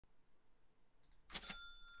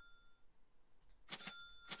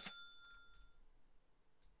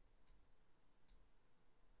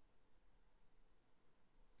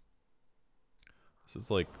This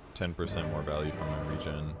is like 10% more value from my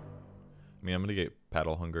regen. I mean, I'm gonna get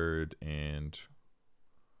paddle hungered and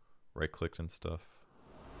right clicked and stuff.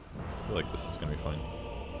 I feel like this is gonna be fine.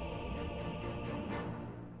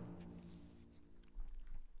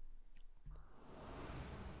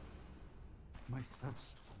 My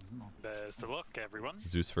thirst for knowledge. Best of luck, everyone.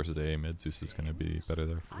 Zeus versus AA mid. Zeus is gonna be better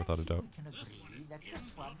there, without a doubt.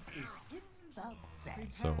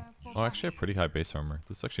 So, oh, actually, I have pretty high base armor.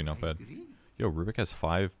 This is actually not bad. Yo, Rubick has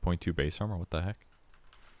 5.2 base armor. What the heck?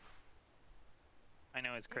 I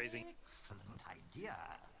know, it's crazy. Excellent idea.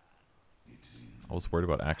 I was worried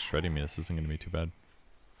about Axe shredding me. This isn't gonna be too bad.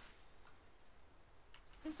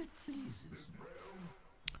 If it pleases.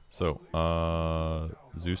 So,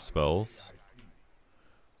 Zeus spells.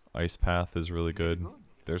 Ice Path is really good.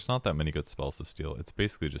 There's not that many good spells to steal. It's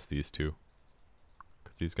basically just these two.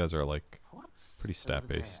 Because these guys are like pretty stat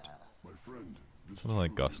based. Something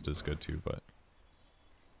like Gust is good too, but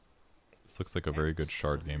this looks like a very good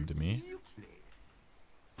shard game to me.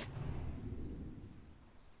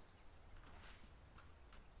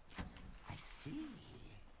 I see.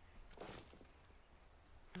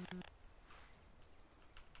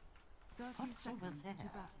 What's over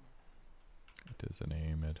there? It is an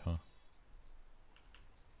AA mid, huh?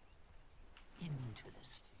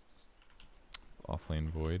 Interesting. Offlane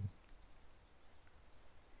Void.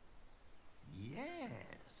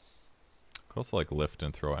 Yes. Could also like lift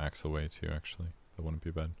and throw Axe away too, actually. That wouldn't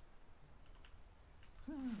be bad.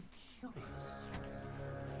 Curious.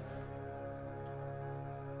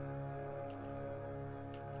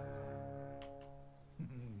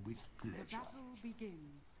 With pleasure. The battle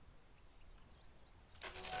begins.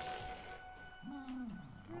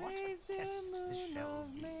 What a test this shall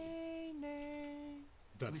be.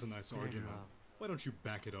 That's a With nice pleasure. argument. Why don't you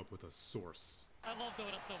back it up with a source? I love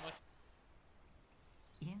Dota so much.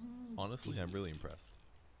 Honestly, I'm Indeed. really impressed.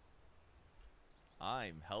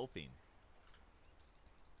 I'm helping.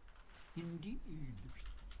 Indeed.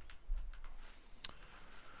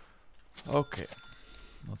 Okay.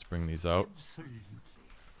 Let's bring these out. Absolutely.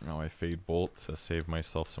 Now I Fade Bolt to save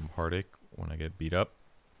myself some heartache when I get beat up.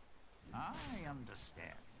 I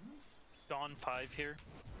understand. Dawn 5 here.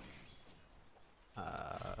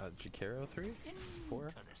 Jakiro 3? 4?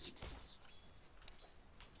 Interesting.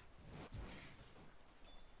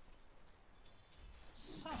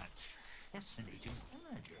 Such fascinating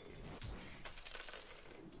energies.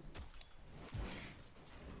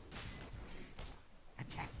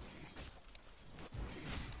 Attack.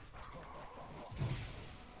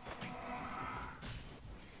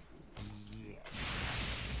 Yes.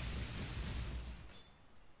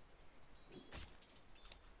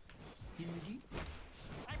 Indeed.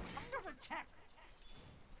 I'm under attack.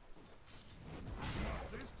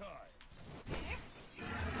 This time.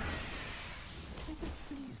 If it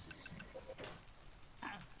pleases me.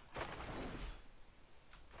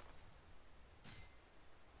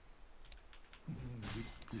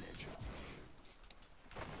 With pleasure.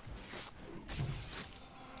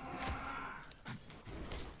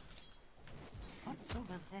 What's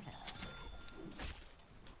over there?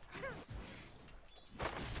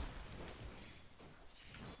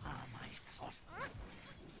 Ah, my sauce.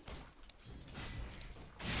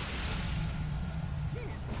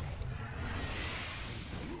 Here's the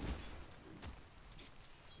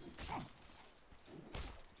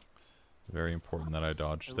Very important that I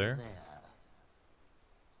dodged there.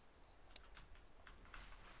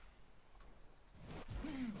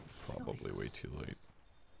 Probably way too late.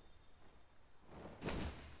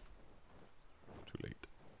 Too late.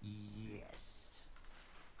 Yes.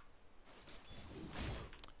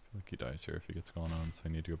 I feel like he dies here if he gets going on, so I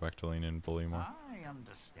need to go back to lane and bully more. I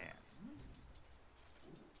understand.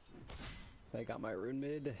 So I got my rune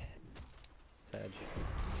mid. Sedge.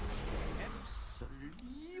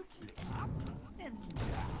 Absolutely up and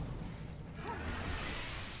down.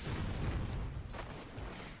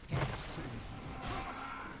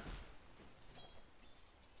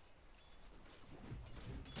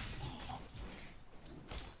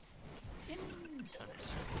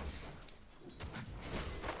 Interesting.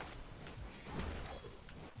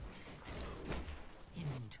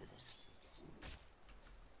 Interesting.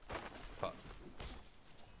 Fuck.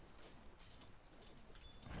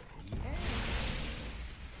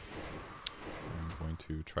 I'm going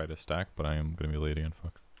to try to stack, but I am going to be late again.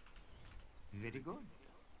 Fuck. Very good.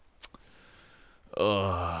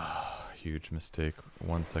 Ugh. Huge mistake.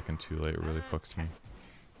 1 second too late really fucks me.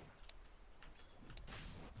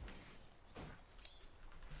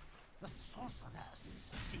 The sorcerer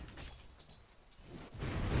stings.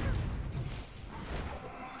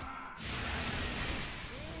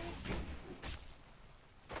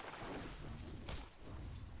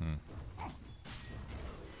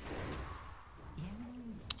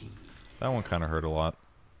 That one kind of hurt a lot.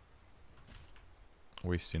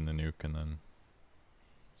 Wasting the nuke and then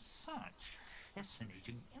Such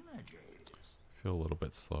fascinating images. feel a little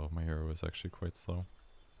bit slow. My hero was actually quite slow.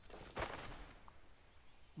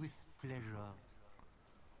 With pleasure.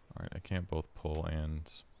 Alright, I can't both pull and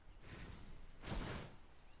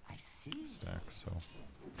I see. stack, so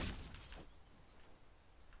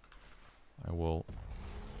I will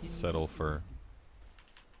settle for...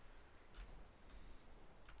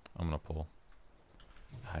 I'm gonna pull.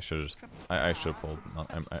 I should have just... I should have pulled.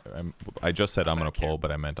 I just said I'm gonna pull,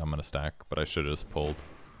 but I meant I'm gonna stack. But I should have just pulled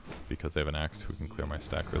because they have an axe who can clear my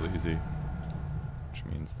stack really easy. Which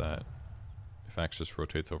means that if axe just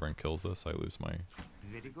rotates over and kills us, I lose my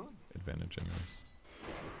Very good. advantage anyways.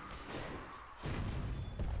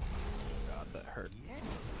 God, that hurt. Yeah.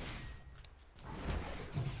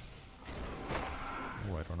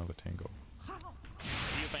 Oh, I don't have a tango. Do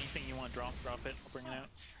you have anything you want to drop? Drop it. I'll bring it out.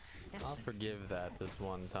 I'll forgive that this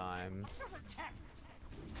one time.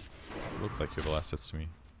 Looks like you have the last hits to me.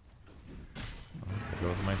 Oh, there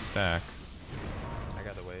goes my stack. I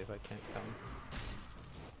got a wave, I can't come.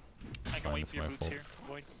 I can fine, wait it's for your my boots fault. here.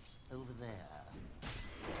 Void. Over there.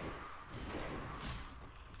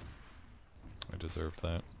 I deserved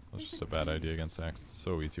that. It was just a bad idea against axe. It's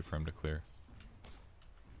so easy for him to clear.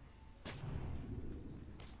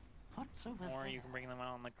 What's over Or there? you can bring them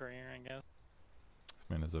out on the career, I guess. This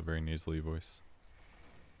man has a very nasally voice.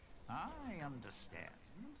 I understand.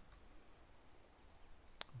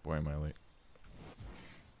 Boy, am I late.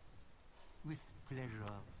 With pleasure.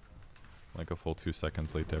 Like a full 2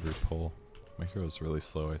 seconds late to every pull. My hero's really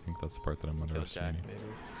slow. I think that's the part that I'm Kill Jack, underestimating. maybe.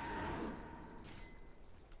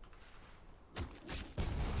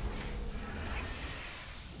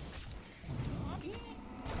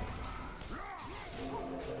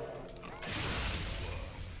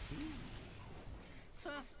 I see.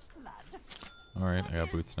 First blood. Alright, I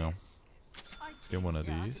got boots now. I Let's get one of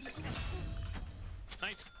came here to these.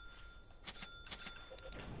 Nice.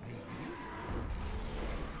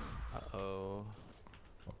 Uh-oh.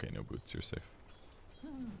 Okay, no boots, you're safe.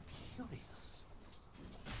 Curious.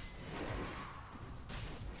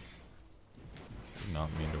 Did not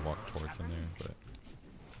mean to walk towards him there, but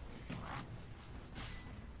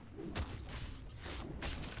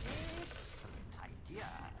Excellent idea.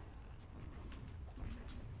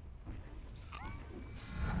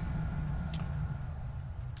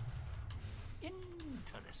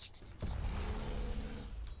 Interesting.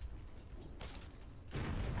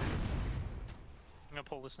 I'm gonna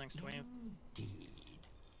pull this next to you. Indeed.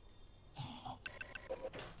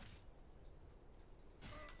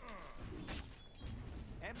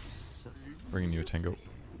 Absolutely. bringing you a tango.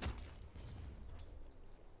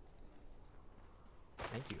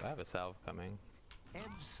 Thank you, I have a salve coming.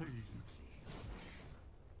 Absolutely.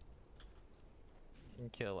 Can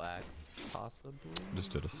kill axe, possibly?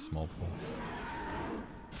 Just did a small pull.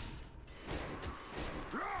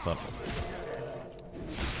 Thought,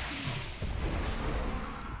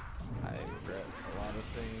 I regret a lot of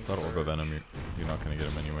things. thought Orb of Venom, you're not gonna get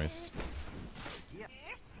him anyways.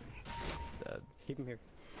 Dead. Keep him here.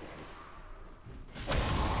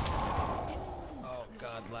 Oh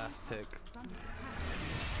god, last tick.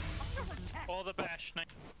 All the bash. Nice.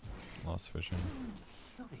 Lost vision.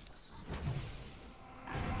 Curious.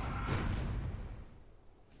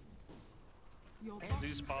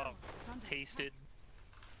 Zeus Bob. Pasted.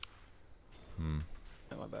 Hmm.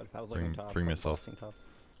 Oh, my bad. I was Bring- looking top. bring I was myself. blasting top.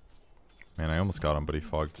 Man, I almost got him, but he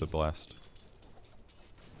fogged the blast.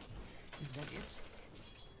 Is that it?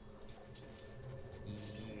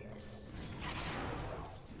 Yes.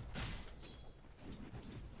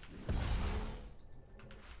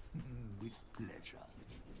 With pleasure.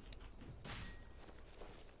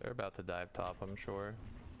 They're about to dive top, I'm sure.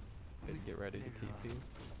 Good, get ready to TP.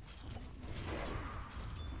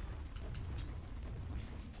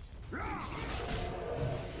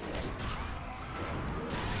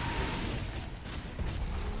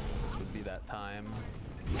 This would be that time.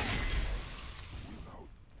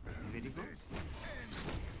 Very good.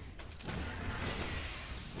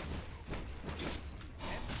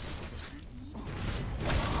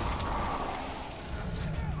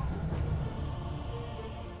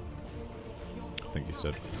 I think he's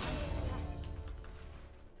dead.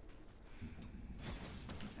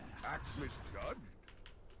 Axe misjudged.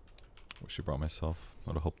 Wish he brought myself.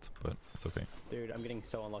 Would have helped, but it's okay. Dude, I'm getting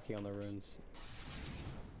so unlucky on the runes.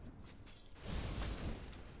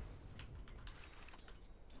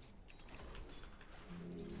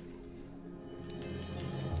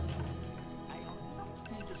 I will not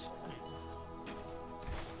be discouraged.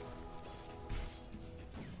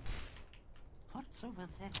 What's over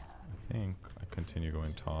there? I think I continue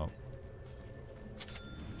going top.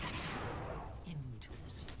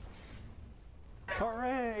 Interesting.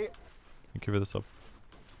 Hooray! Give this up.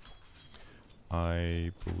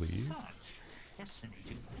 I believe. Such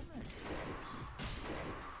fascinating images.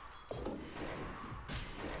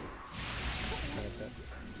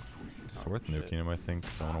 It's worth shit. nuking him, I think,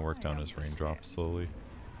 because I want to work down his raindrops slowly.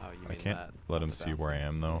 Oh, you I mean can't that let on him the see back where I end?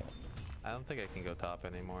 am, though. I don't think I can go top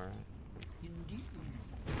anymore. Indeed.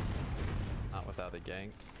 Not without a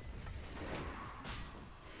gank.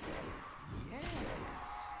 Yes.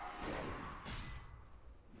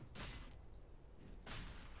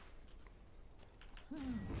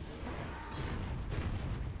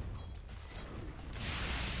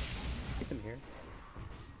 Keep him here.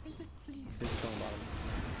 Is it pleasing? Zeus is going bottom.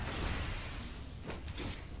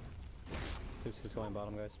 Zeus is going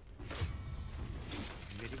bottom, guys.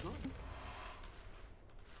 Very good.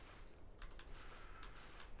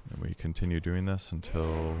 And we continue doing this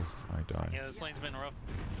until I die. Yeah, this lane's been rough.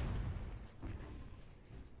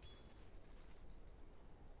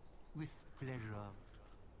 With pleasure.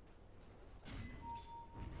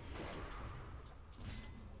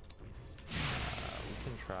 We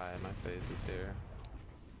can try. My phase is here.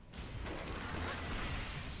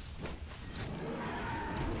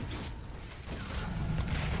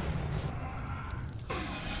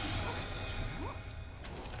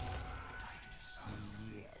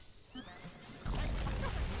 Yes.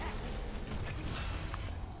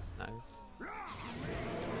 Nice.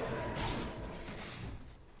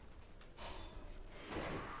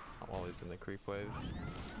 While he's in the creep wave.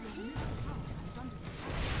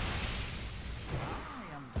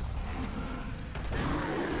 I understand.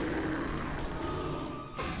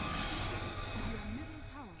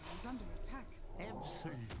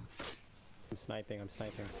 Absolutely. I'm sniping, I'm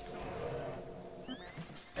sniping.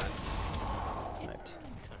 Sniped.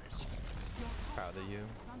 Interesting. Proud of you.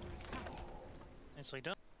 Nicely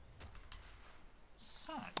done.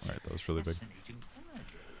 Such Alright, that was really big. fascinating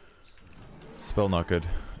images. Spell not good.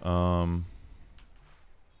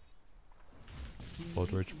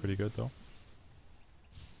 Blood Rage pretty good though.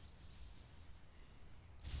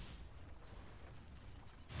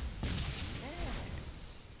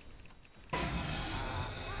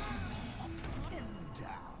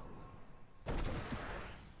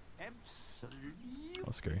 Absolutely. That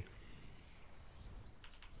was scary.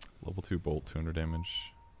 Level 2 bolt, 200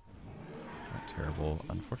 damage. Not terrible.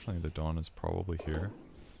 Unfortunately, the Dawn is probably here.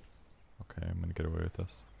 Okay, I'm gonna get away with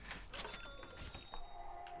this.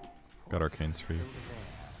 Got arcanes for you.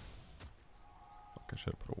 Fuck, I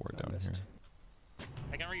should have put a ward down here.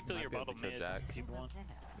 I can refill Might your be able to bottom kill mid Jack. if you want.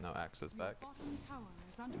 No, Axe is back. Bottom tower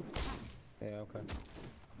is under attack. Yeah, okay.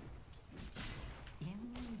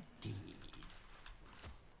 Indeed.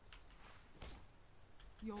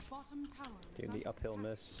 Your bottom tower is Dude, under the uphill attack.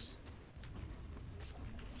 miss.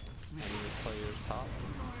 Any players top?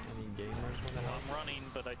 Any gamers want to help? I'm running,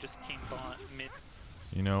 but I just came bot mid.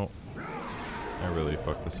 You know, I really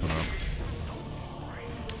fucked this one up.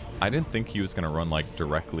 I didn't think he was gonna run like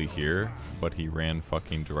directly here, but he ran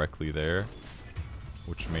fucking directly there,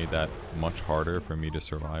 which made that much harder for me to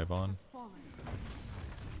survive on. Has fallen.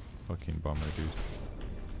 Fucking bummer, dude.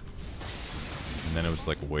 And then it was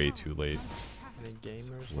like way too late. Any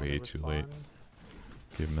gamers? Way wanna too late. respond?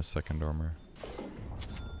 Give him a second armor.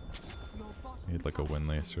 Your bottom Need like a tower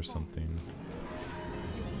windlace or has fallen. something. Your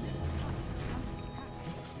tower is under attack.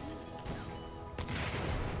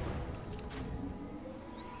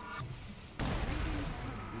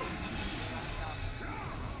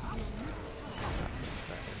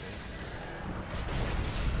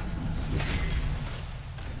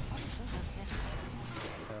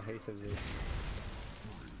 Haste of Zeus.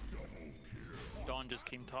 Dawn just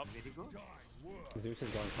came top. Very good. Zeus is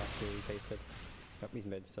going top too, he tasted. Oh, he's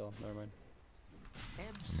mid still, never mind.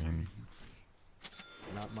 I mean,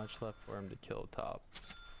 Not much left for him to kill top.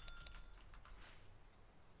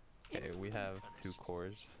 Okay, we have 2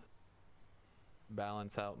 cores.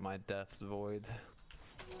 Balance out my death's void.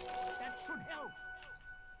 That should help.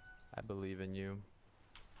 I believe in you.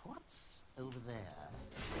 What's over there?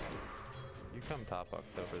 You come top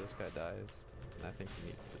October, this guy dies. And I think he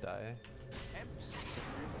needs to die.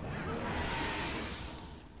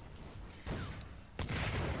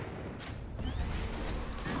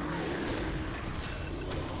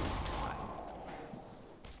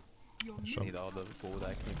 Your Sure. middle Need all the gold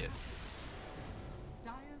I can get.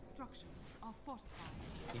 dire structures are fortified.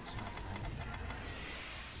 It's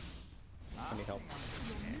I need help.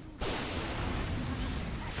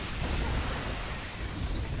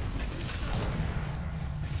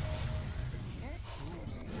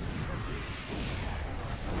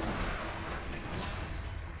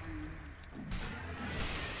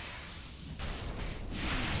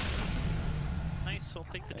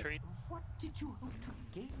 trade. What did you hope to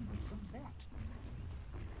gain from that?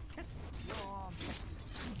 Test your mettle.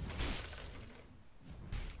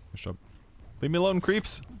 Push up. Leave me alone,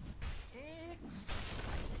 creeps!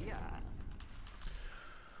 Yeah.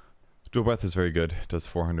 Dual Breath is very good. It does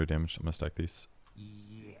 400 damage. I'm gonna stack these.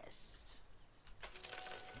 Yes.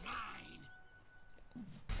 Mine.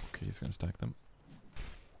 Okay, he's gonna stack them.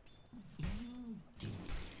 Indeed.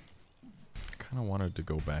 I kinda wanted to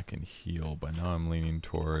go back and heal, but now I'm leaning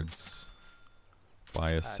towards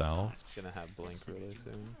buy a Sal. It's gonna have blink really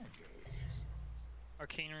soon.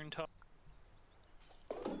 Arcane rune top.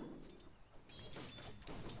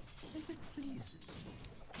 If it pleases me.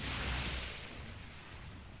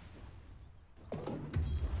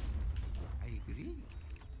 I agree.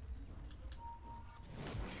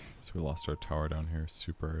 So we lost our tower down here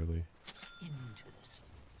super early. Interesting.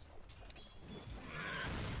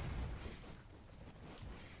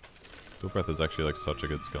 Dual Breath is actually like such a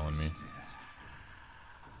good skill in me.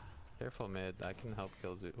 Careful mid, I can help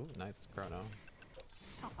kill Zoo. Ooh, nice chrono.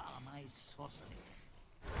 Suffer my sorcery.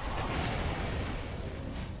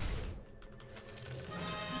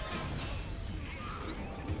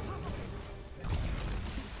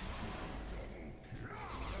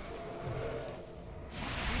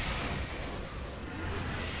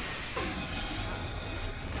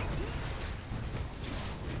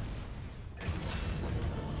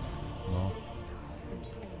 Well,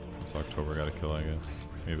 this October got a kill, I guess.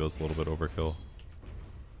 Maybe it was a little bit overkill.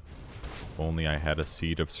 If only I had a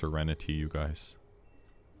Seed of Serenity, you guys.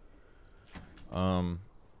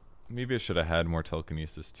 Maybe I should have had more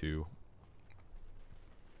telekinesis too.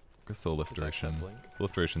 I guess the lift duration.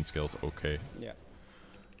 Lift duration scale's okay. Yeah.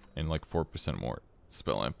 And like 4% more.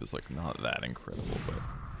 Spell amp is like not that incredible, but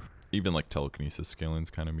even like telekinesis scaling's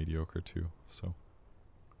kind of mediocre too. So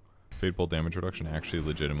Fade Bolt damage reduction actually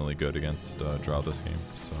legitimately good against Drow this game,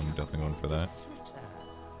 so I'm definitely going for that.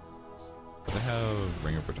 Did I have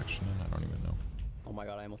Ring of Protection in? I don't even know. Oh my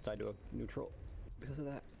god, I almost died to a neutral because of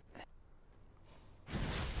that.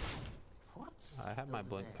 I have my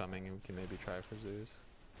blink coming and we can maybe try for Zeus.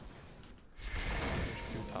 There's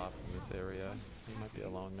two top in this area. He might be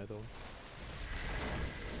alone middle.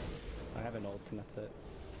 I have an ult and that's it.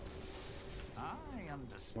 I Going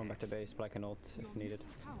understand. back to base, but I can ult if Your needed.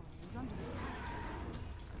 middle tower is under attack.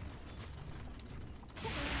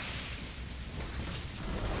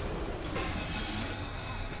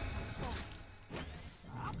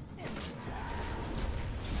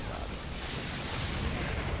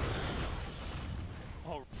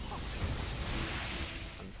 Oh,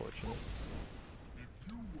 Unfortunate.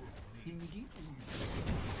 Indeed.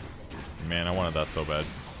 Man, I wanted that so bad.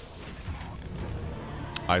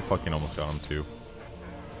 I fucking almost got him too.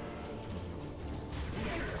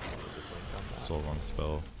 Still wrong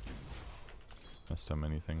spell. Messed up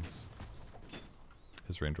many things.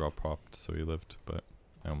 His raindrop popped, so he lived, but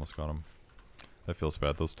I almost got him. That feels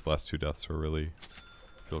bad. Those last two deaths were really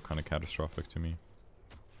feel kind of catastrophic to me.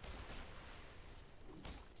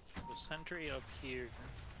 the sentry up here.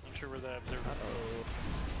 Not sure where the observer.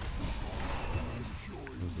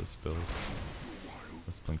 What is this build?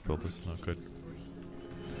 This blink build is not good.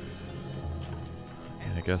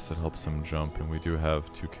 And I guess it helps him jump, and we do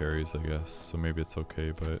have 2 carries, I guess, so maybe it's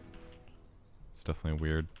okay, but it's definitely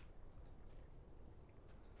weird.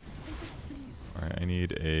 Alright, I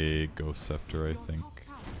need a Ghost Scepter, I Your think. top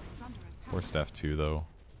tower is under attack. Or Staff 2, though.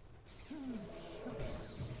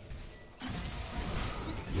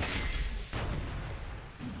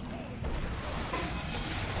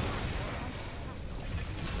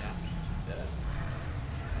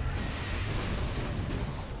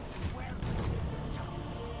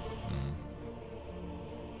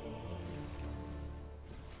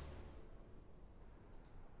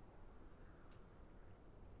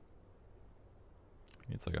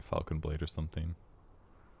 It's like a Falcon Blade or something.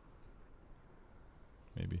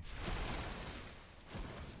 Maybe.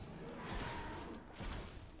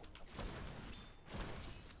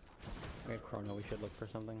 Okay, Chrono, we should look for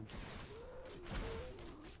something.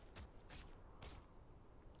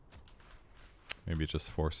 Maybe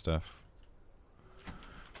just 4 Staff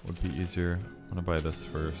would be easier. I'm gonna buy this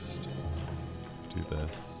first. Do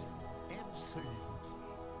this. Absolutely.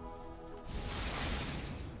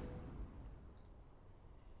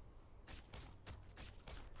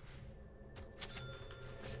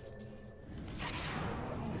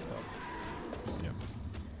 Yep.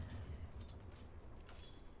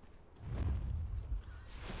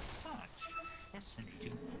 Such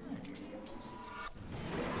fascinating images.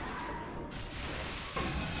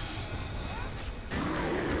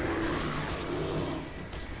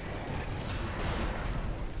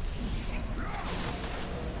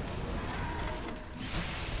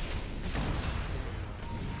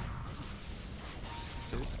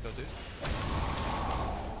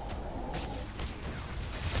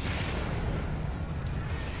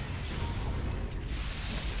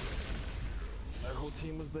 Jungle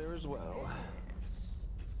team was there as well.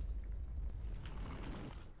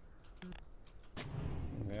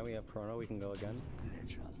 Yeah, we have Chrono, we can go again.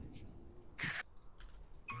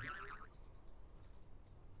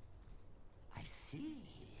 I see.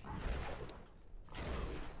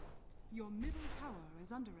 Your middle tower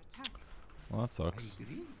is under attack. Well, that sucks.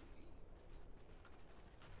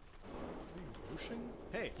 Roshan?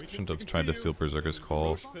 Hey, we Shouldn't we have tried to see steal you. Berserker's Call.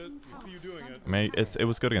 Rosh Pit, we see you doing it. I mean, it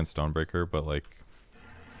was good against Dawnbreaker, but like,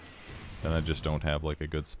 then I just don't have like a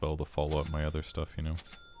good spell to follow up my other stuff, you know.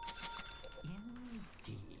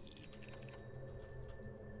 Indeed.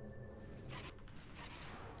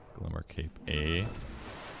 Glimmer Cape A.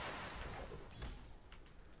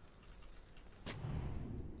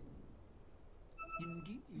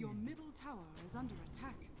 Indeed. Your middle tower is under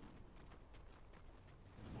attack.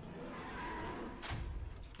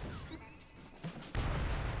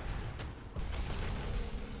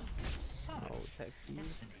 Oh,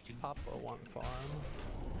 techies. Papa want farm.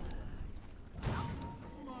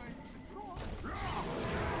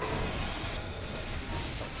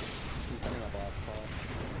 I'm sending a boss call.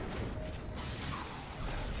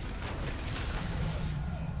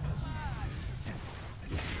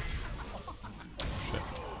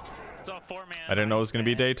 It's all 4-man. I didn't know it was gonna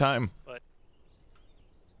be daytime. But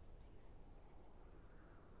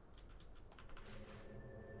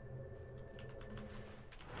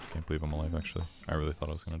Can't believe I'm alive, actually. I really thought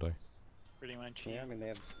I was gonna die. pretty much. Yeah, I mean, they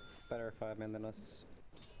have better 5-man than us.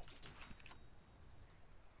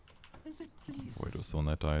 Is it please? Wait, it was the one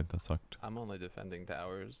that died. That sucked. I'm only defending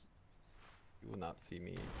towers. You will not see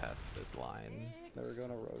me past this line. Now we're going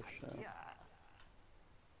to Rosh now. Yeah.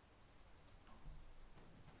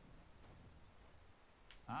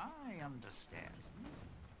 I understand.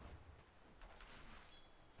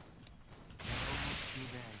 Almost too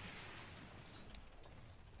bad.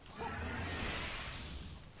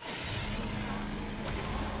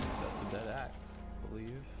 That's a dead axe, I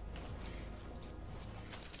believe.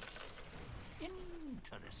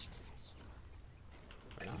 Interesting.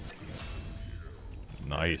 Or not.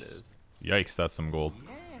 Nice. is. Yikes, that's some gold.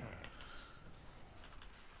 Yes.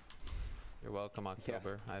 You're welcome,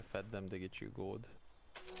 October. I fed them to get you gold.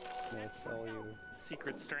 Yeah, it's all you.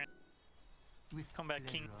 Secret strand. With Come back,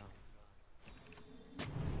 King. pleasure.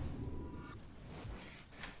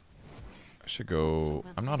 I should go.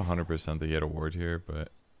 I'm not 100% that he had a ward here, but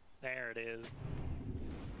There it is.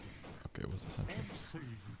 okay, it was essential. Absolutely.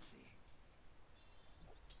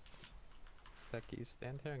 Becky,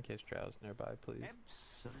 stand here in case Drow's nearby, please.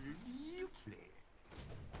 Absolutely. Do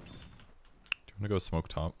you want to go smoke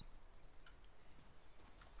top?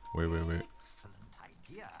 Wait. Excellent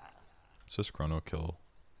idea. It's just chrono kill.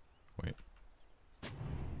 Wait.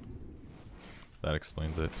 That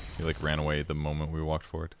explains it. He like ran away the moment we walked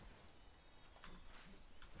forward.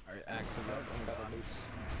 Alright, axe him up. I'm double boots.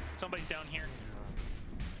 Somebody's down here.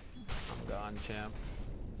 I'm gone, champ.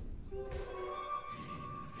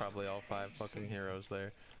 Probably all 5 fucking heroes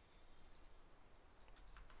there.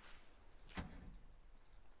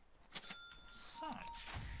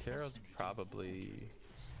 Such. Karo's probably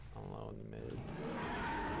on low in the mid.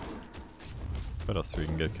 Bet us 3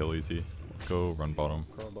 can get kill easy. Let's go run bottom.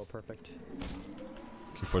 Crowbow perfect.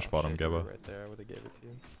 Can you push bottom, Shit, you were Geba? right there, I would've gave it to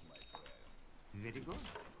you. Very good.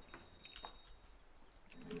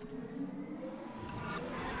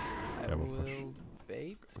 I Yeah, we'll push. will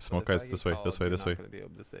bait. but Smoke if guys I get this way, called, this way, you're this not way. gonna be able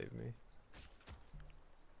to save me.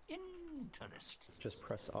 Interesting. Just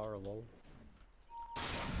press R, lol.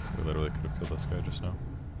 We literally could have killed this guy just now.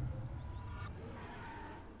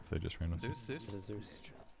 If they just ran with me. Zeus. This is Zeus.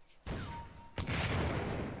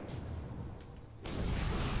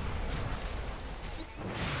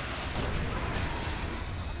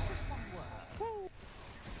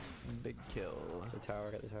 Big kill. The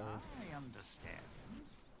tower, get the tower. I understand.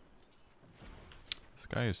 This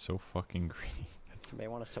guy is so fucking greedy. They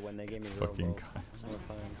want us to win, they gave It's me fucking Robo. guy. We're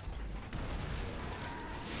fine.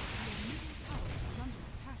 Your middle tower is under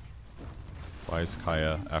attack. Why is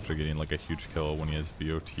Kaya after getting like a huge kill when he has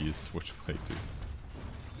BOTs? Which play, dude?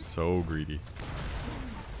 So greedy. Your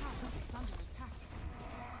middle tower is under attack.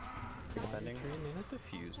 Defending. 3-minute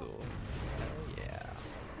defusal. Hell yeah.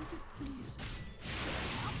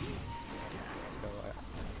 So,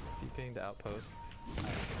 Deeping the outpost. I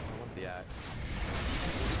want the axe.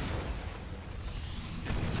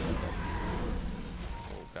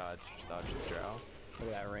 Oh god, just dodge the drow.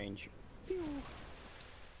 look at that range.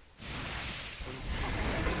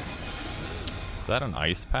 Is that an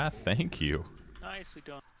ice path? Thank you. Nicely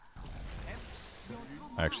done.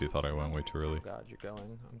 I actually thought I went way too early. Oh god, you're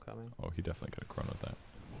going. I'm coming. Oh, he definitely could have chronoed that.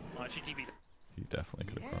 She TP'd. He definitely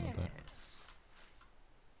could have chronoed that. Yes.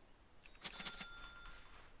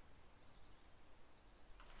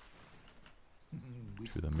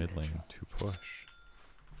 to the mid lane to push.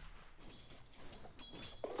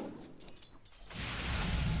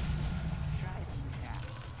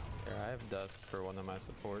 Here, I have Dust for one of my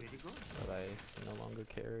supports that I no longer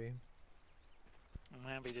carry. I'm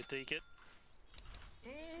happy to take it.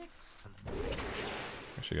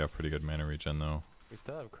 Actually got pretty good mana regen though. We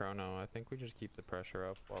still have Chrono. I think we just keep the pressure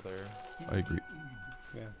up while they're... I agree.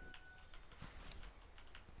 Yeah.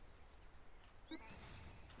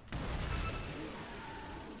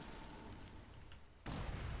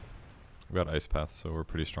 We got Ice Path, so we're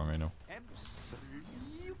pretty strong, I know.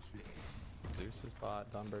 Absolutely. Zeus is bot,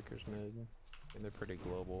 Dawnbreaker's mid. And they're pretty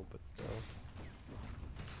global, but still.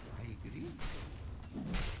 I agree.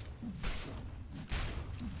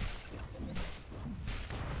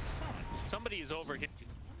 Somebody is over here.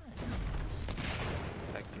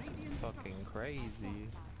 Texas is fucking crazy.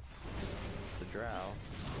 The drow.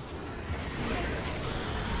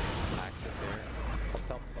 Axis here.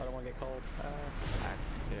 Help, I don't want to get cold.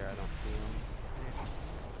 Axis here, I don't see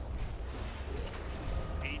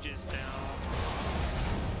him. Aegis down.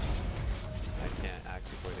 I can't.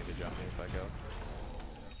 Axis waiting to jump me if I go.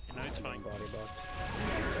 You know, it's fine. Body buff.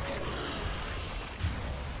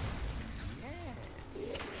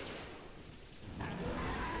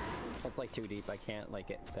 That's like too deep. I can't like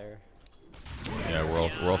get there. Yeah, we're all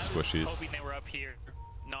I was squishies. hoping they were up here,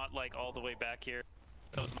 not like all the way back here.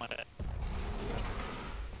 That was my bad.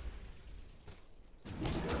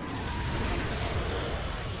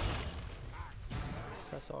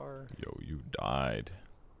 Press R. Yo, you died.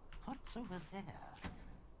 What's over there? It's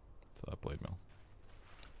that blade mill.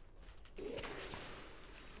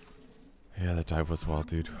 Yeah, that dive was wild,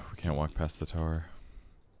 dude. We can't walk past the tower.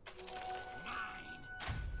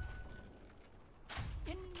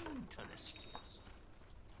 Interesting.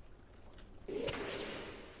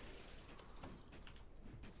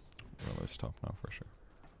 We're gonna lose top now for sure.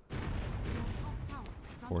 Your top tower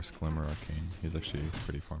is under Force attack. Glimmer Arcane. He's actually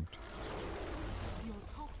pretty farmed. Your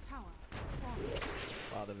top tower is falling.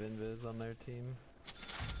 A lot of invis on their team.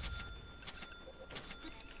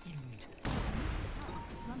 Tower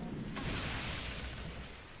is under attack.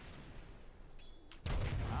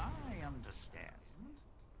 I understand.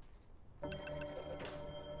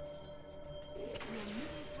 Your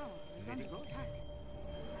middle tower is Very under good. attack.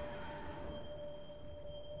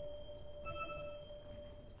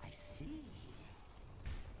 I see.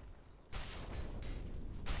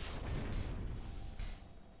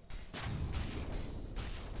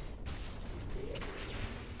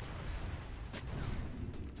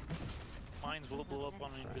 Mines will blow up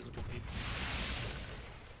on invisible people.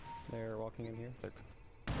 They're walking in here. They're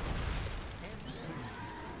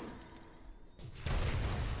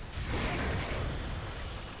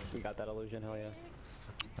We got that illusion. Hell yeah.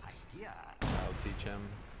 Excellent idea. I'll teach him.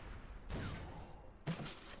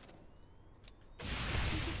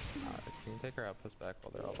 Can you take our outpost back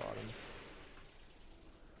while they're all bottom?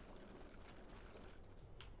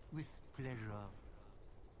 With pleasure.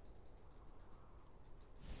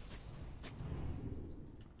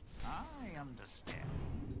 I understand.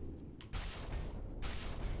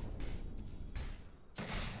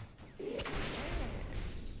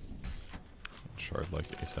 Yes. Shard like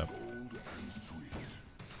ASAP.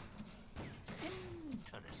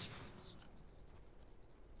 Interesting.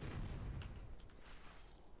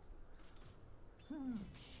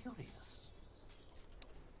 Curious.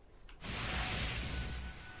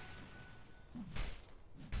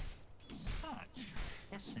 Such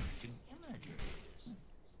fascinating images.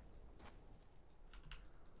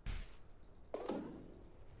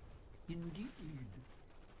 Indeed.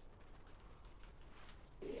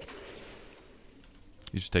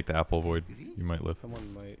 You should take the apple void. You might live.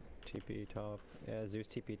 Someone might TP top. Yeah, Zeus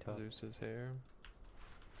TP top. Zeus is here.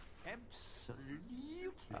 Absolutely.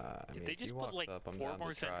 I Did mean, they if he just put walks like up, I'm 4 down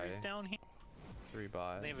more to try sentries down here? 3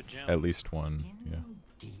 buys. They have a gem. At least one. Yeah.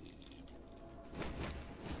 Indeed.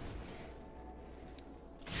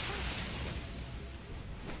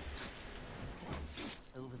 What's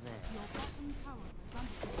over there? Your bottom tower is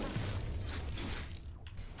under attack.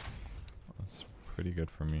 That's pretty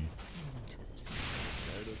good for me. Interesting.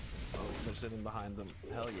 There it is. Oh, they're sitting behind them.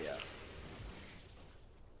 Hell yeah.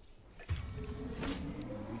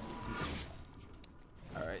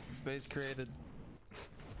 Alright, space created.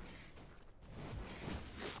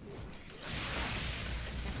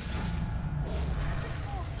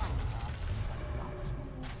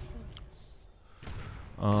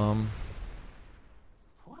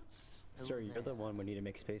 What's Sir, over you're there? the one we need to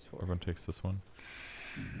make space for. Everyone takes this one.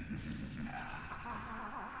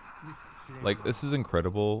 With pleasure. Like, this is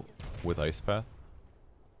incredible with Ice Path.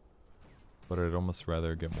 But I'd almost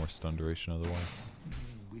rather get more stun duration otherwise.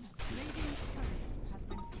 Radiant's turret has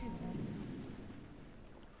been killed.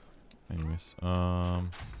 Anyways,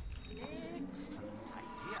 Excellent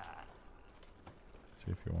idea.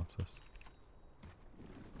 see if he wants this.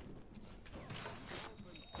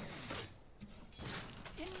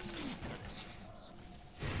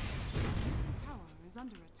 The tower is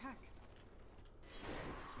under attack.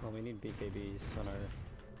 Well, we need BKBs on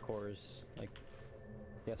our cores like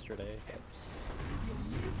yesterday. Your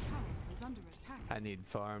middle tower is under attack. I need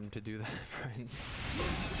farm to do that, friend.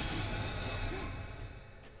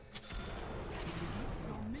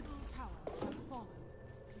 Your middle tower has fallen.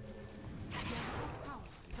 Your top tower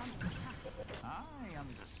is under attack. I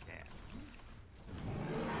understand.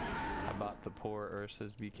 I bought the poor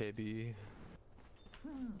Ursa's BKB.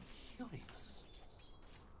 Curious.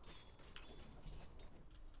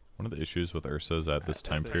 One of the issues with Ursa is at this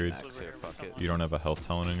time There's period, Max here, fuck it. you don't have a health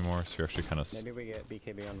talent anymore, so you're actually kind of. Maybe we get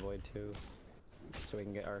BKB on Void too, so we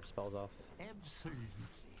can get our spells off. Absolutely.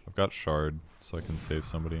 I've got Shard, so I can save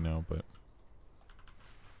somebody now, but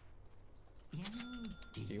Indeed.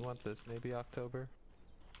 Do you want this maybe October?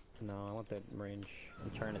 No, I want that range.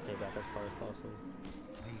 I'm trying to stay back as far as possible.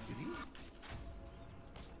 I agree.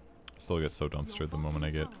 still get so dumpstered the moment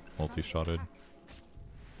I get multi-shotted.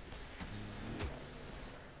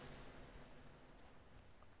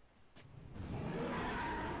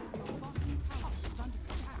 Your bottom tower is under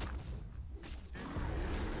attack.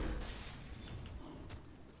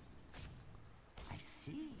 I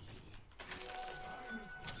see.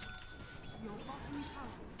 Your bottom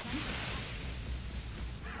tower is under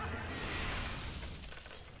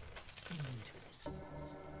Interesting.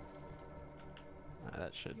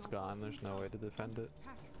 That shit's gone. There's no way to defend it.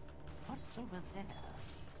 attack. What's over there?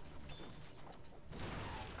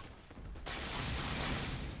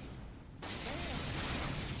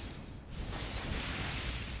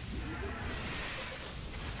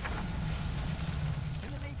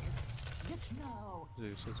 Still a Vegas. Yet now.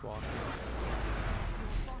 Zeus is walking.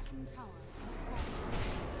 Your bottom tower has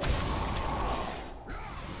fallen.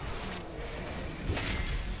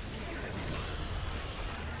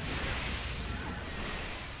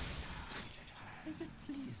 As it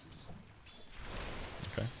pleases.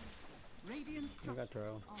 Okay. Radiant We got structures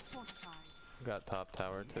Drow. are fortified. Got top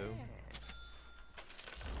tower too. Yes.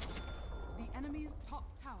 The enemy's top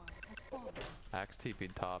tower has fallen. Axe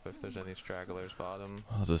TP'd top if there's any stragglers bottom.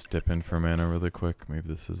 I'll just dip in for mana really quick. Maybe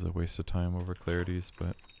this is a waste of time over clarities,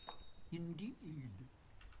 but Indeed.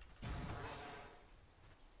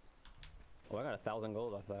 Oh, I got 1,000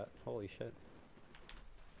 gold off that. Holy shit.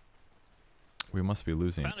 we must be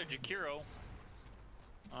losing. Found a Jakiro.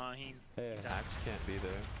 He Hey, Axe can't be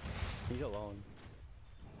there. he's alone.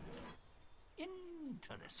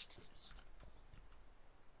 Interesting.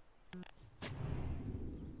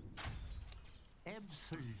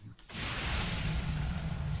 Absolutely.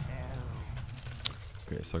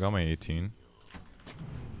 Okay, so I got my 18.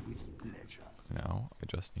 With pleasure. Now I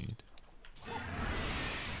just need.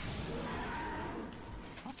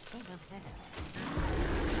 What's over there?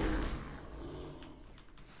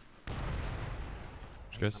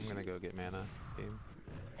 I guess I'm gonna go get mana. Game.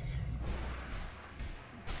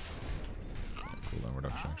 cooldown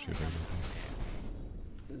reduction actually. Very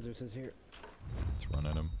good. Zeus is here. Let's run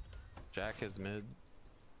at him. Jack is mid.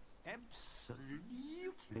 Absolutely.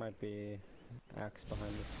 Might be axe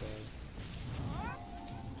behind this guy.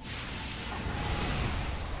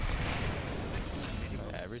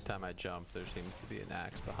 Every time I jump, there seems to be an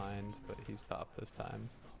axe behind, but he's top this time.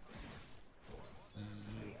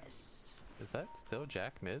 Yes. Is that still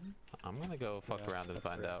Jack mid? I'm gonna go fuck Yeah, around and that's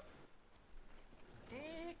find right. out.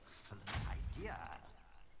 Excellent idea.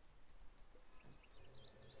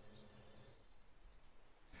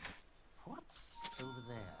 What's over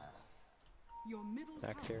there? Your middle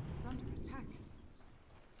Axe tower here. is under attack.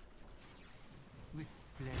 With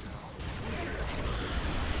pleasure.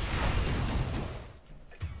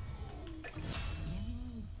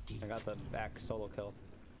 I got the axe solo kill.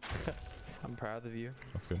 I'm proud of you.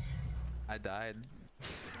 That's good. I died.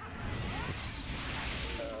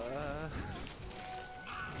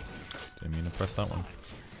 Didn't mean to press that one.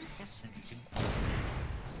 Fascinating.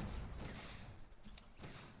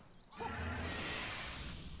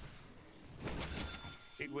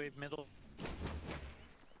 big wave middle.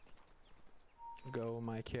 Go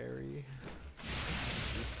my carry.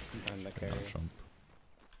 I'm the Good carry. knock jump.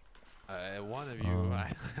 One of you,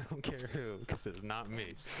 I don't care who, because it's not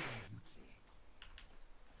me.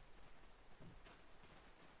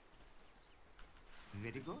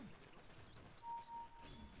 Very good.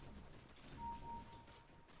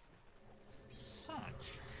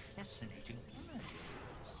 Such fascinating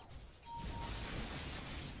images.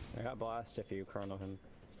 I got blast if you chrono him.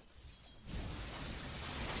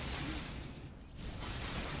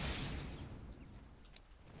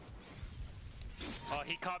 Oh,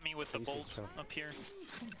 he caught me with the Jesus bolt Christ. up here.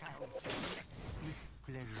 Think I'll flex with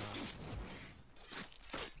pleasure.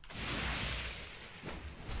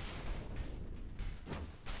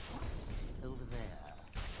 What's over there?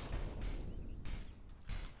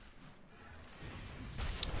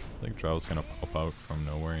 I think Drow's gonna pop out from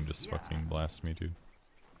nowhere and just fucking blast me, dude.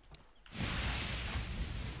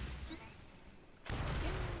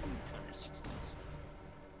 Interesting.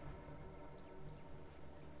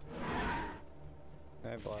 I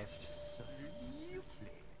have blast. Absolutely.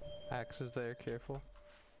 Axe is there, careful.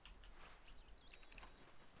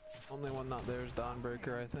 Only one not there is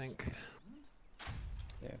Dawnbreaker, I think.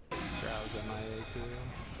 Yeah. Drow's MIA too.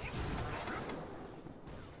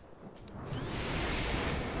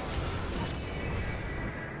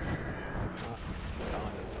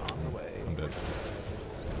 Dawn is on the way. I'm dead.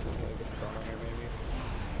 Can we get chrono here maybe?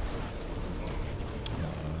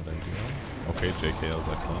 There you go. Okay, JKL's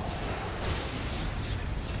excellent.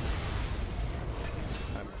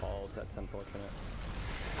 I'm called, that's unfortunate.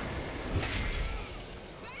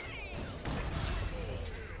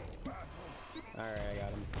 Alright, I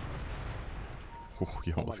got him. Ooh,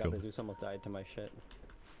 you Oh my almost god, killed the him. Zeus almost died to my shit.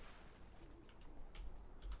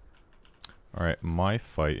 Alright, my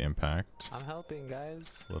fight impact. I'm helping, guys.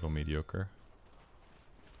 A little mediocre.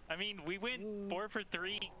 I mean, we went 4 for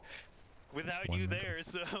 3 without One you more there, goes.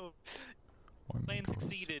 so One plan goes.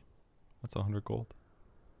 succeeded. That's 100 gold.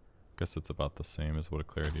 Guess it's about the same as what a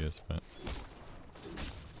clarity is, but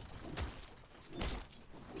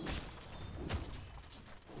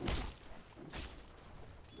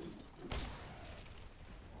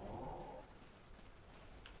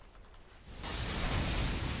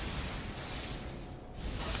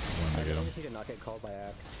when I get him. just need to not get called by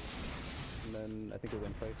Axe. And then I think we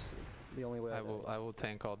win fights. It's the only way. I will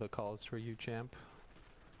tank all the calls for you, champ.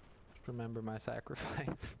 Just remember my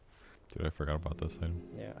sacrifice. Dude, I forgot about this item.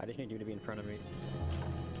 Yeah, I just need you to be in front of me.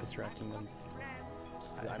 Distracting them.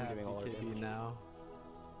 I I'm have doing all our to give you damage. now.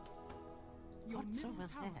 Your What's middle over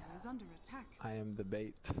tower there? is under attack. I am the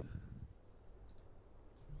bait.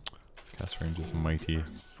 This cast range is mighty.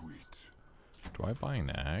 Do I buy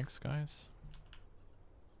nags, guys?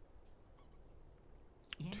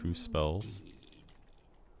 2 spells.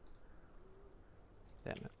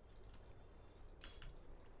 Damn it.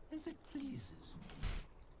 As it pleases me.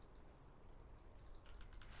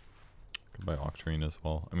 Could buy Octarine as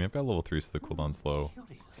well. I mean, I've got level 3, so the cooldown's low.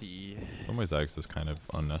 Curious. The In some ways, Axe is kind of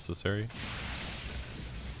unnecessary.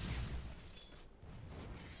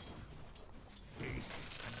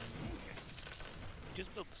 He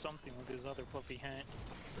just built something with his other fluffy hat.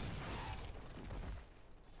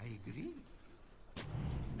 I agree.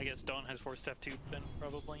 I guess Dawn has 4-step 2 then,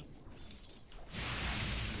 probably.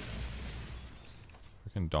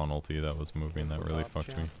 Freaking Dawn ulti that was moving, that really Dodge, fucked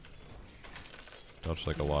yeah. me. Dodged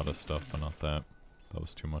like a lot of stuff, but not that. That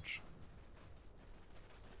was too much.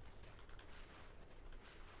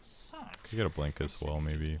 Could get a blink as well,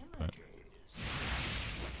 maybe, but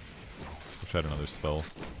wish I had another spell.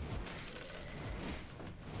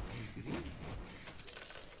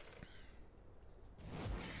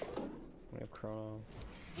 We have chrono.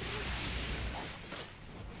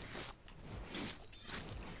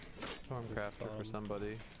 Stormcrafter for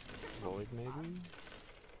somebody. Void, maybe?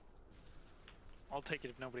 I'll take it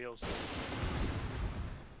if nobody else does.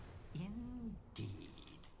 Indeed.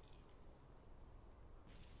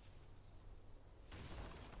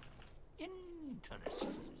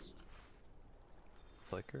 Interesting.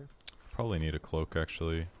 Flicker? Probably need a cloak,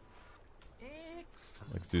 actually.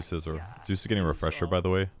 Excellent. Like Zeus is, or Zeus is getting a refresher, by the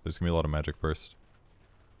way. There's gonna be a lot of magic burst.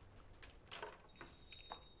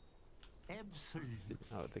 Absolutely.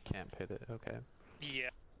 Oh, they can't hit it. Okay. Yeah.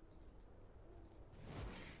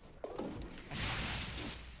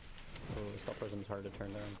 Oh, spell prism's hard to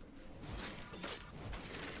turn down.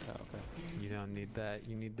 Oh, okay. You don't need that.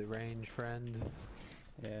 You need the range, friend.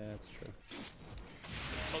 Yeah, that's true.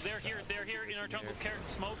 Oh, they're here in our jungle carrot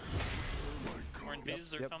smoke. Or in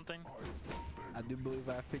Viz or Yep. something. I do believe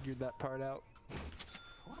I figured that part out.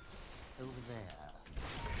 What's over there?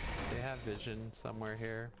 They have vision somewhere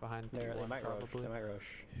here behind They P1 might rush. probably. They might rush.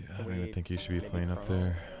 Yeah, I Can don't even we think he should be maybe playing up chrono?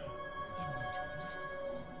 there.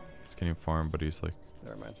 He's getting farm, but he's like,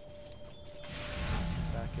 Never mind.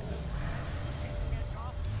 Back in it.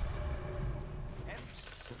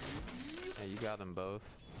 Yeah, you got them both.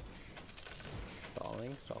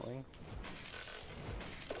 Stalling, stalling.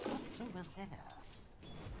 What's over there?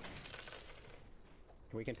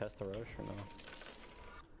 We can test the Roche or no?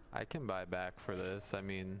 I can buy back for this. I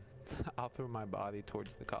mean, I'll throw my body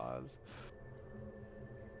towards the cause.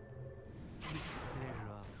 With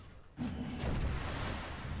pleasure.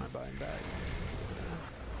 I'm buying back.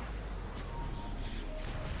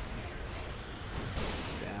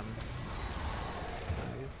 Damn.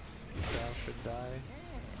 Nice. Thou should die.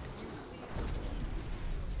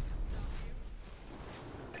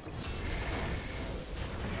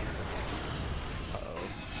 Uh-oh.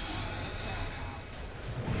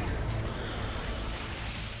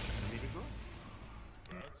 Very good.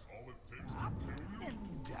 That's all it takes to kill you.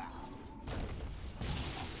 And down.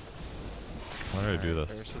 Why did I do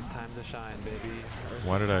this? First is time to shine, baby. First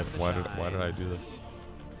Why is did I time to why did I shine. do this?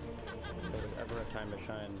 If there was ever a time to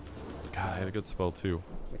shine God, I had a good spell too.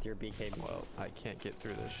 with your BKB. Well, I can't get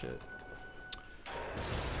through this shit.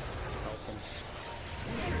 Help him.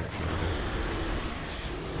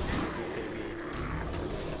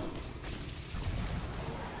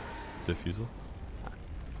 Diffusal.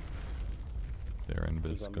 There,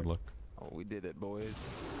 Invis. Good luck. Oh, we did it, boys.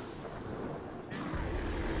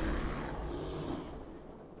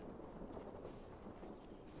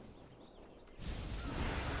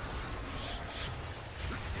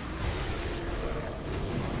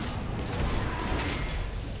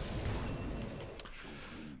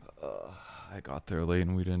 I got there late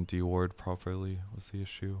and we didn't de-ward properly was the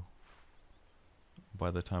issue.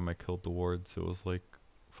 By the time I killed the wards, it was like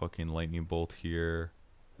fucking lightning bolt here.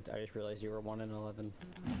 I just realized you were 1 in 11.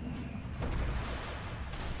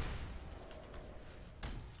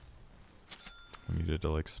 I needed to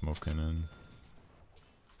like smoke in and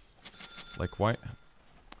like why?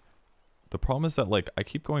 The problem is that like I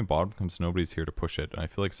keep going bottom because nobody's here to push it, and I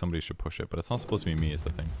feel like somebody should push it, but it's not supposed to be me is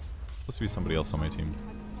the thing. It's supposed to be somebody else on my team.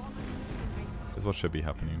 Is what should be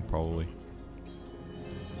happening probably.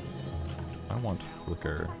 I want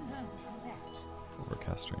Flicker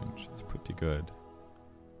overcast range. It's pretty good.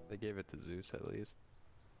 They gave it to Zeus at least.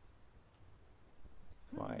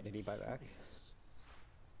 Why? Did he buy back?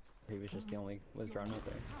 He was just the only was drawn out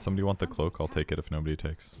there. Somebody want the cloak? I'll take it if nobody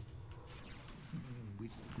takes.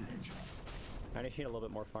 With pleasure. I just need a little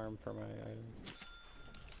bit more farm for my item.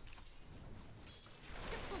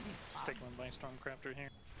 This will be Let's fun. take one by Stormcrafter here.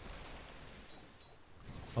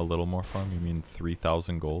 A little more farm? You mean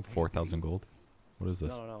 3,000 gold? 4,000 gold? What is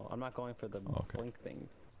this? No, no, I'm not going for the Oh, okay. blink thing.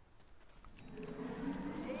 I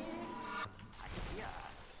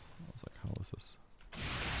was like, how is this?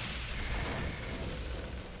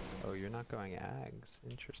 Oh, you're not going Ags.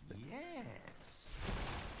 Interesting. Yes.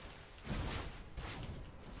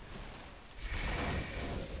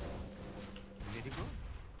 Very good.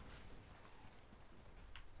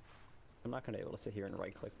 I'm not gonna be able to sit here and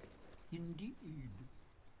right click. Indeed.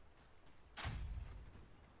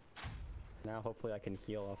 Now hopefully I can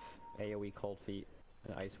heal off AoE cold feet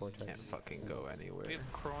and ice vortex. Can't fucking go anywhere. We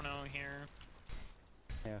have Chrono here.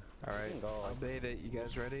 Yeah. Alright, You can go, I'll bait it. You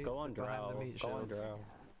guys ready? go on Sit behind Drow. the meat Go on shield. Drow.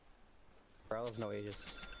 Drow has no ages.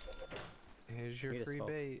 Here's your Need a free smoke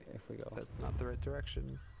bait. if we go. That's not the right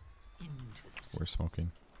direction. Interesting. We're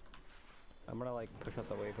smoking. I'm gonna like push out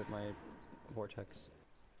the wave with my vortex.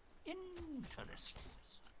 Interesting.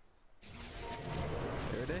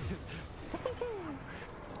 There it is.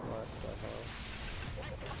 What the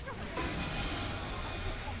hell?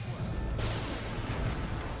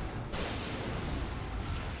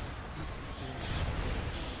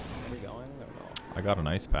 Are we going or no? I got an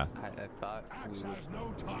ice path. I thought we Axe would has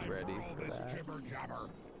no time be ready for all for this that. jibber jabber.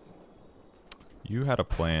 You had a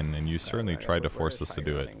plan and you certainly Alright, tried to where force is us to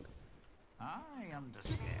Tiger do it. running? I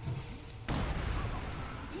understand.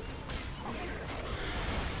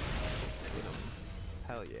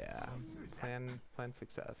 Hell yeah. Plan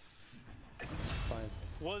success. Fine.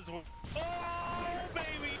 Oh,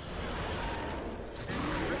 baby!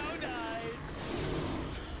 Drow died!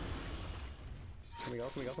 Can we go?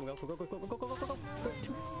 Can we go? Can we go? Go, go, go, go, go, go, go, go, go, go.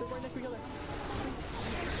 They're right next to each other.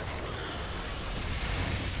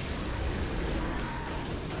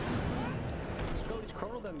 Just go, just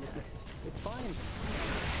chrono them. It's fine.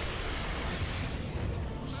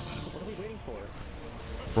 What are we waiting for?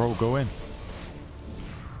 Bro, go in.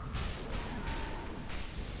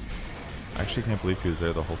 I actually can't believe he was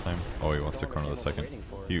there the whole time. Oh, he wants to chrono the second.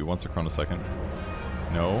 He wants to chrono second.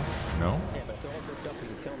 No, no. Yeah, but if they're all grouped up, we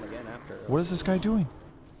can kill them again after. What is this guy doing?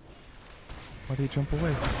 Why did he jump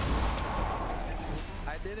away?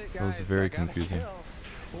 I did it, guys. That was very I got a confusing.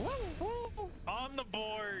 kill. Woo, woo. On the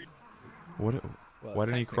board! What? Well, Why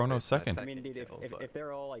didn't he chrono technically it's my second? I mean, indeed, kill, if but-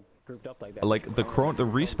 they're all like grouped up like that. we Like can the chrono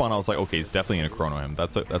them. respawn, I was like, okay, he's definitely gonna chrono him.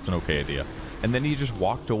 That's an okay idea. And then he just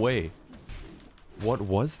walked away. What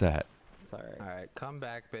was that? It's alright. Alright, come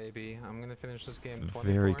back, baby. I'm gonna finish this game. It's 24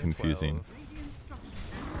 very and confusing. 12. Radiant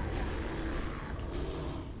structures.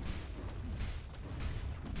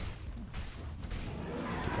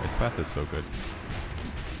 Ice Path is so good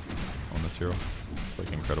on this hero. It's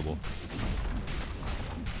like incredible.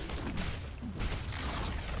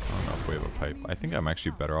 I don't know if we have a pipe. I think I'm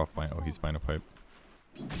actually better off buying. Oh, he's buying a pipe.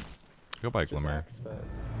 Go buy Just Glimmer. Axe, but no,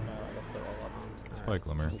 I guess they're all up. Let's buy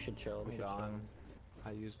Glimmer. We should chill. We I'm should chill. gone.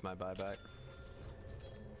 I used my buyback.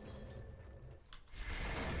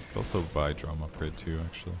 Could also buy Drum Upgrade too,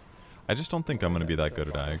 actually. I just don't think I'm going to be that good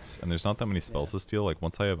at Ags. And there's not that many spells to steal. Like,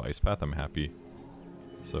 once I have Ice Path, I'm happy.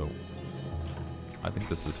 So, I think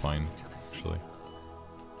this is fine, actually.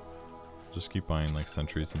 Just keep buying, like,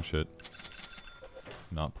 sentries and shit.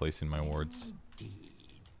 Not placing my wards.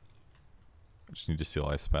 I just need to steal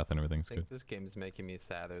Ice Path and everything's I think good. this game's making me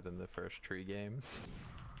sadder than the first tree game.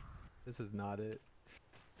 This is not it.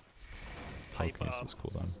 Pipe Telekinesis up.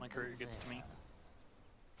 cooldown. My career gets to me.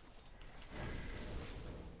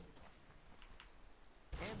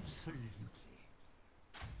 Absolutely.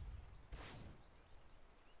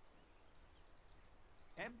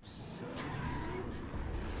 Absolutely.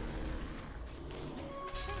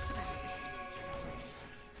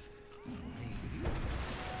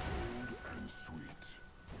 And sweet.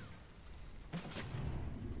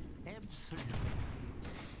 Absolutely.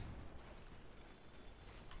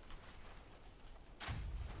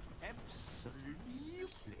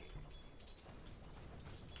 Absolutely.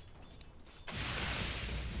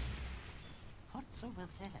 What's over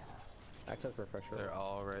there? Access refresher. They're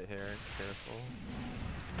all right here. Careful.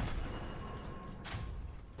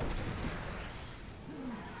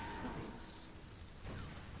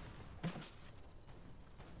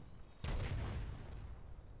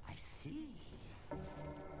 I see.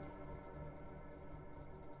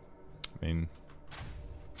 I mean,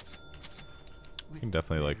 we can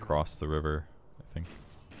definitely, like, cross the river, I think.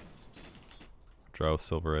 Drow,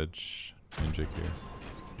 Silver Edge, Ninja here.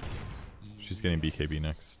 She's getting BKB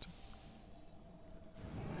next.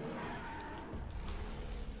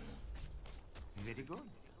 Very good.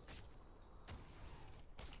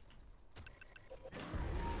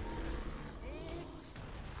 Excellent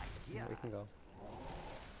idea. We can go.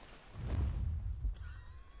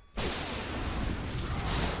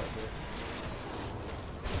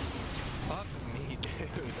 Fuck me, dude.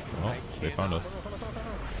 Oh, I they found cannot- us.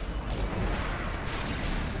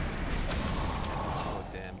 Oh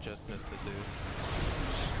damn, just missed the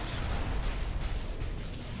Zeus.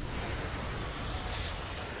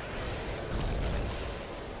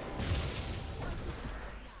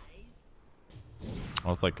 I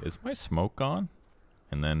was like, is my smoke gone?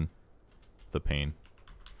 And then the pain.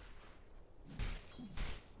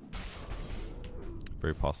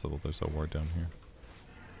 Very possible there's a ward down here.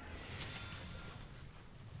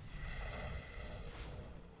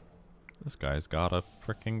 This guy's got a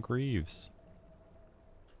frickin' Greaves.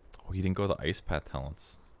 Oh, he didn't go the Ice Path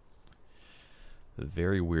talents. A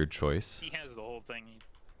very weird choice. He has the whole thing. He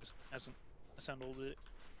just hasn't assembled it.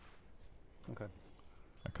 Okay.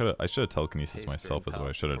 I should have telekinesis Taster myself is what I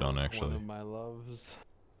top should have done for actually. One of my loves.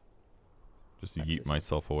 Just yeet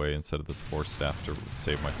myself away instead of this force staff to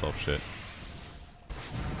save myself shit.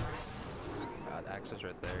 God, axe is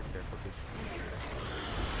right there. Careful, dude.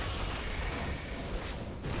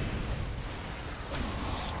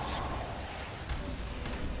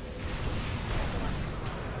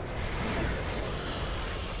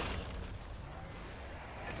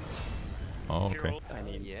 Oh, okay. Hero- I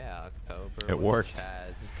mean, Yeah, October. It with worked.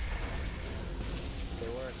 Chad. they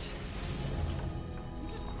worked.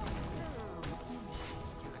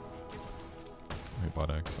 We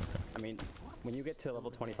bought X, okay. I mean, when you get to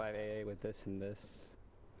level 25 AA with this and this,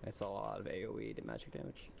 it's a lot of AoE to magic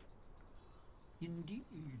damage. Indeed.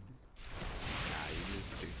 Nah, you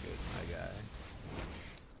just too good, my guy.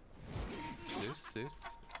 Zeus,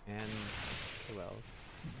 and who else?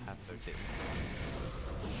 Half 13.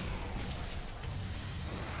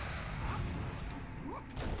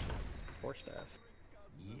 Force staff.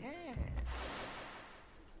 Yes.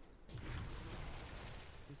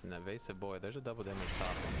 He's an evasive boy. There's a double damage top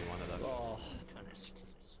if you wanted that. Oh, Interesting.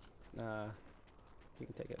 you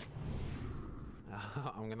can take it.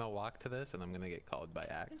 I'm gonna walk to this and I'm gonna get called by As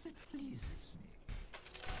axe. it pleases me.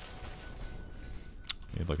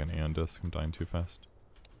 Need like an Aeon Disk, I'm dying too fast.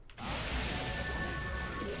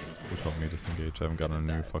 Would help me disengage. I haven't gotten a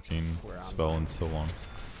new fucking spell in so long.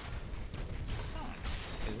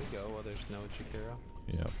 Can we go while there's no Jakiro?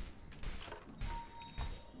 Yep.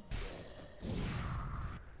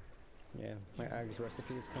 Yeah, my Ag's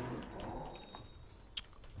recipe is coming.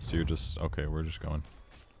 So you're just, okay, we're just going.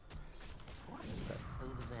 What's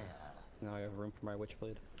over there? Now I have room for my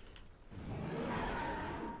Witchblade.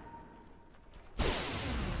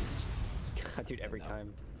 God, dude, every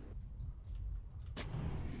time.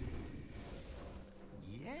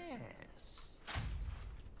 Yes.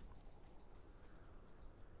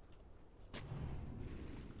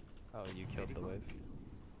 Oh, you killed the wave.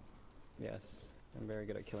 Yes, I'm very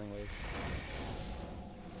good at killing waves.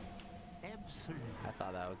 Absolutely. I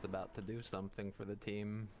thought I was about to do something for the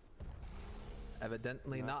team.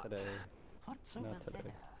 Evidently not. today. What's Not over today.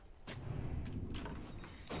 there?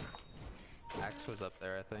 Axe was up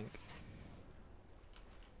there, I think.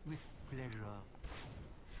 With pleasure.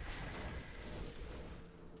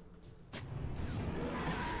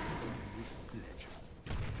 With pleasure.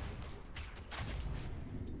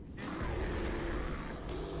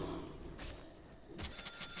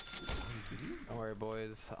 Don't worry,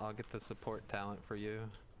 boys. I'll get the support talent for you.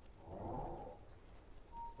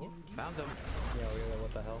 Found him. Yeah, really,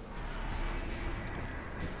 what the hell?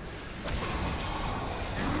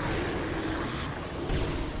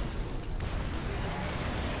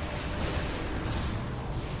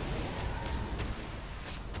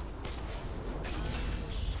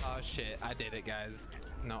 Oh shit, I did it, guys.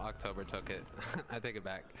 No, October took it. I take it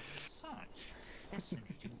back. Such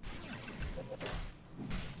fascinating.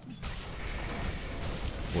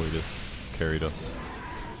 Boy, just carried us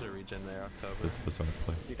There's a regen there, October. this bizarre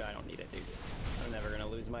play. Dude, I don't need it, dude. I'm never gonna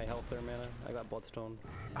lose my health or mana. I got Bloodstone.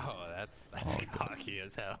 Oh, that's Oh, cocky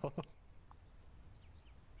as hell.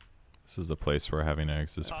 This is a place where having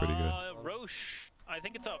eggs is pretty good. Rosh. I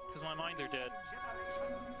think it's up because my mines are dead.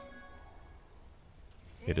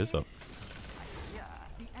 It is up.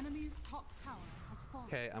 The enemy's top tower has fallen.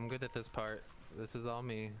 Okay, I'm good at this part. This is all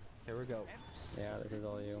me. Here we go. Yeah, this is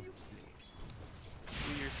all you.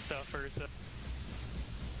 Do your stuff, Ursa.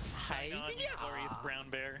 Hang on, you glorious brown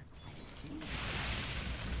bear.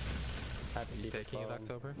 Happy to be Taking it,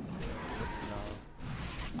 October?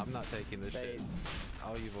 No. I'm not taking this They- shit.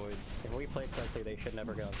 All you void. If we play correctly, they should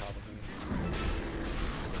never get on top of me.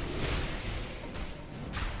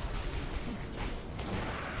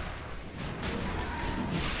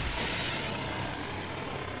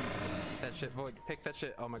 That shit, void. Pick that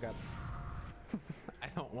shit. Oh my god. I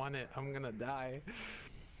don't want it. I'm gonna die.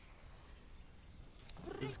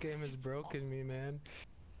 This game has broken me, man.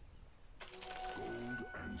 Gold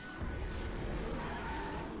and silver.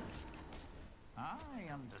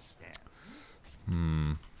 I understand.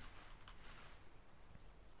 I'm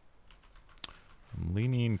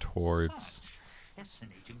leaning towards Such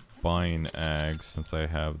fascinating. buying eggs since I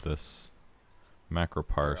have this macro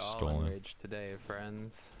par We're all stolen. enraged today,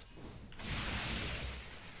 friends.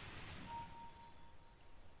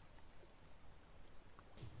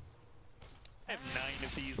 I have 9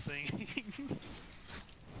 of these things.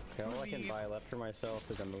 Okay, all I can buy left for myself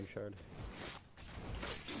is a moon shard.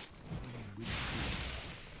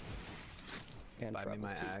 And Buy me travel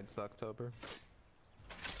my speed. ags, October.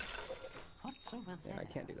 What's over there? Yeah, I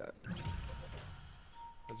can't do that.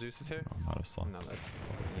 Oh, Zeus is here? Oh, not a No, slots. that's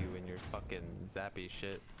you and your fucking zappy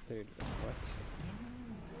shit. Dude, what?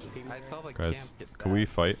 I saw the Guys, camp get can we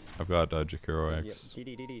back. fight? I've got Jakiro Yep. eggs.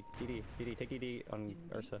 DD, take DD on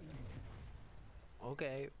Ursa.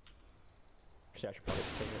 Okay. Actually, I should probably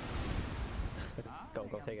take it. Go,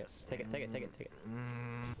 take it. Take it.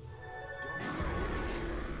 Mm,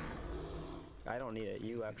 I don't need it,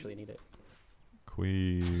 you actually need it. Can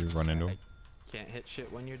we run into him? can't hit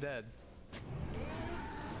shit when you're dead.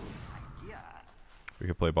 Idea. We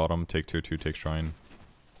could play bottom, take 2/2, take shrine.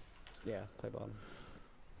 Yeah, play bottom.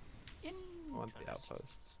 I want the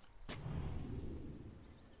outpost.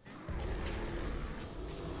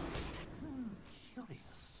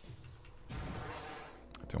 Curious.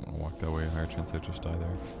 I don't want to walk that way. Higher chance I just die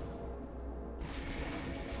there.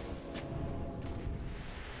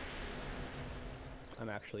 I'm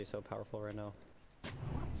actually so powerful right now.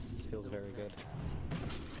 Feels very good.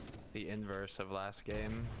 The inverse of last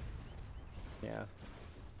game. Yeah.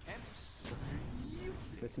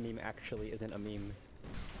 This meme actually isn't a meme.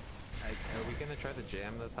 Are we gonna try to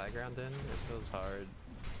jam this high ground in? It feels hard.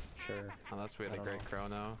 Sure. Unless we had I a don't great know.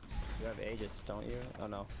 chrono. You have Aegis, don't you? Oh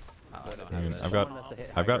no. Oh, I What don't if I have mean, that. I've got- Someone has to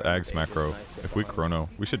hit I've got high ground Ags with macro. Aegis and I sit If we behind. chrono,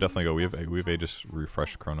 we should definitely go. We have Aegis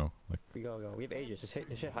refresh chrono. Like, We go. We have Aegis. Just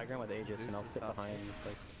hit high ground with Aegis and I'll sit behind.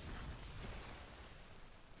 Like,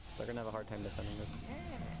 they're gonna have a hard time defending this.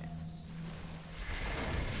 Yes.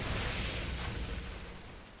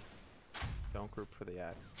 Don't group for the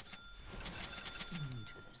axe.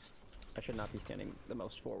 Interesting. I should not be standing the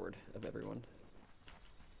most forward of everyone.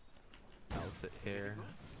 I'll sit here.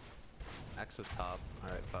 Axe is top.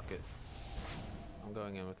 Alright, fuck it. I'm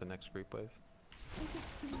going in with the next group wave.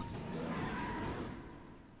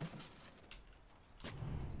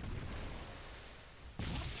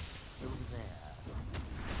 Over there.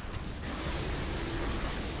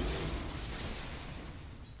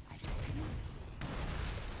 I see.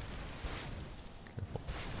 Careful.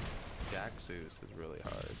 Jaxus is really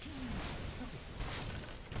hard.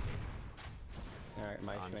 Alright,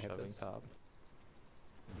 Mike's On gonna hit shoving this. top.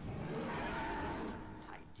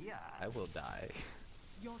 Idea. I will die.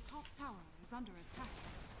 Your top tower is under attack.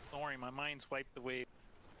 Don't worry, my mind's wiped the wave.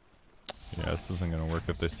 Yeah, this isn't gonna work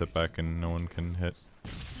if they sit back and no one can hit.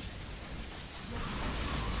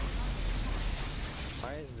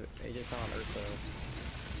 Why is Aegis on Ursa?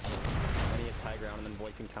 I need a high ground and then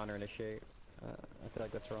Void can counter initiate. I feel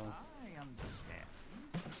like that's wrong. I understand.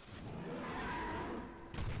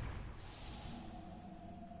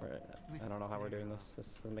 Right. I don't know how we're doing this. This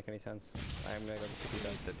doesn't make any sense. I'm gonna go to You that.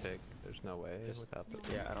 need to pick. There's no way Just- without the.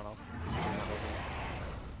 Yeah, I don't know.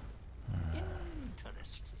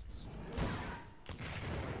 Interesting.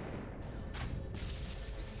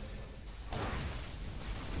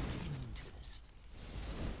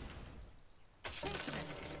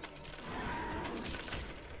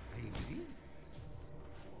 Baby.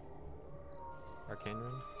 Arcane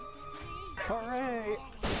rune? Alright!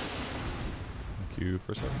 Thank you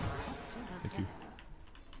for a second. Thank you.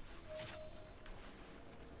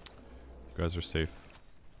 You guys are safe.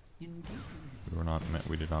 Indeed.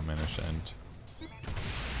 We did not manage to end.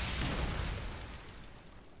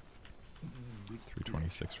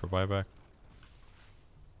 326 for buyback.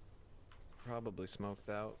 Probably smoked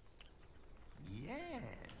out.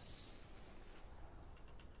 Yes.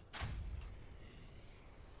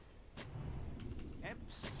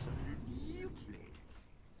 Absolutely.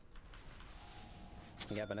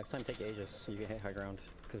 Yeah, but next time take Aegis so you can hit high ground.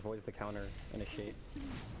 Because Void's the counter initiate.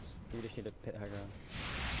 You just need to hit high ground.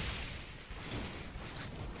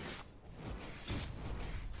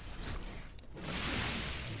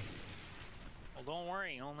 Well, don't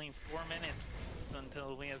worry, only 4 minutes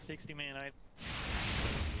until we have 60 minutes.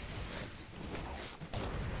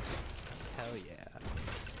 Hell yeah.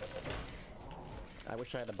 I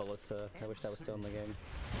wish I had a Ballista. I wish that was still in the game.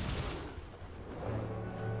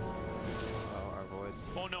 Oh, our voice.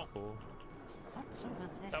 Oh no, Cool. What's over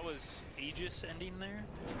there? that was Aegis ending there?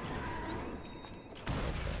 Oh,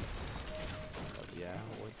 yeah,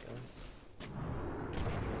 what does?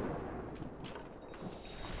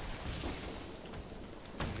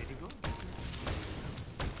 Very good.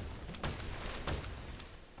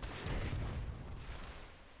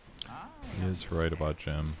 He is right about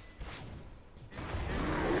Gem.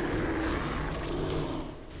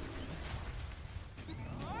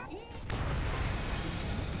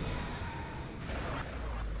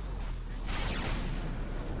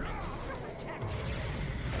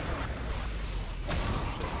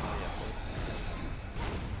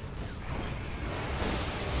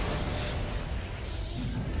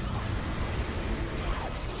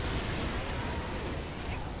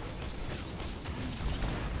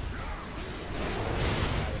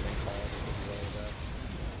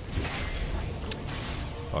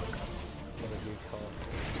 Fuck. What a huge call.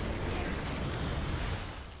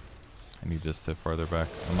 I need to sit farther back.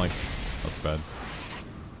 I'm like, that's bad.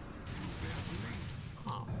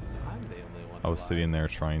 I'm the only one. I was alive. sitting there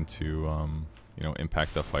trying to, you know,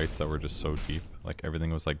 impact the fights that were just so deep. Like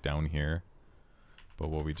everything was like down here, but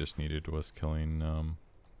what we just needed was killing,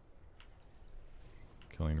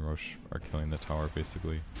 killing Roche or killing the tower,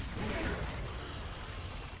 basically.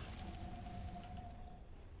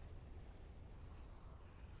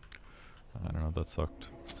 I don't know. That sucked.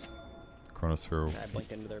 Chronosphere. I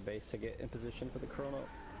blinked into their base to get in position for the chrono.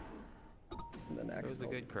 And then It was a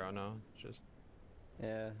accidentally- good chrono. Just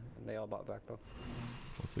Yeah, and they all bought back though.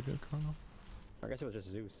 Was it good chrono? I guess it was just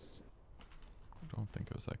Zeus. I don't think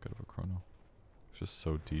it was that good of a chrono. It's just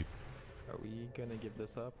so deep. are we gonna give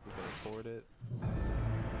this up? We're gonna forward it.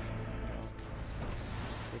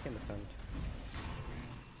 We can defend.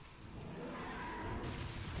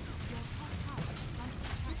 Your top tower is under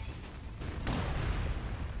attack.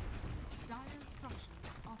 Dire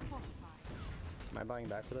structures are fortified. Am I buying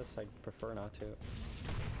back for this? I'd prefer not to.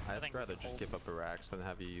 I'd think rather just hold- give up a Rax than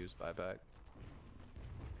have you use buyback.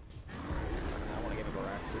 I don't want to give it a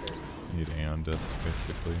Rax either. Need Aeon Disk,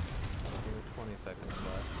 basically. Give it 20 seconds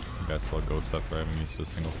left. I think I saw Ghost up, but I haven't used it a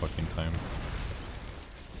single fucking time.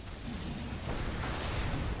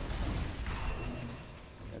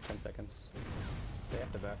 Yeah, 10 seconds. They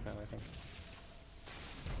have to back now, I think.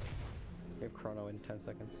 We have chrono in 10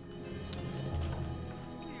 seconds.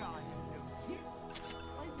 I am no thief.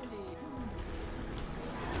 I believe.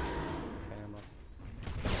 Okay, I'm up.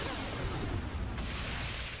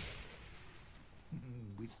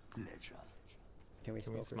 With pleasure. Can we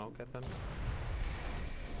Can we smoke? smoke at them?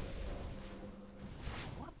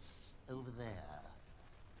 What's over there?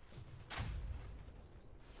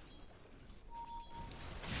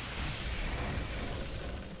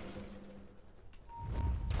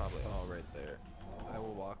 Probably all right there. I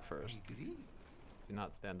will walk first. Agree. Do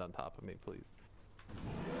not stand on top of me, please.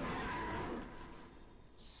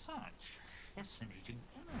 Such fascinating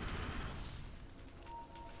images.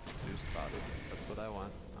 Two spotted. That's what I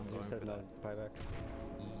want. I'm Zeus going has for no that. buyback.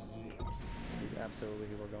 Yes. He's absolutely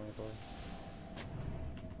who we're going for.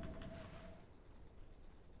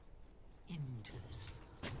 Interesting.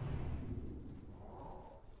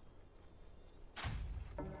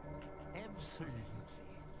 Absolutely.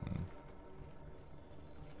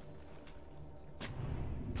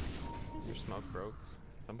 Your smoke broke.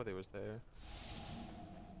 Somebody was there.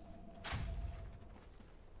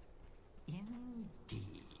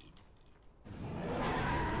 Indeed.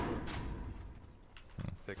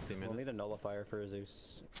 60 We'll minutes. need a nullifier for Zeus.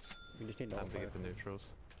 We just need Time to nullifier. get the neutrals.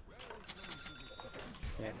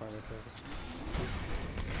 Yeah, farm neutrals.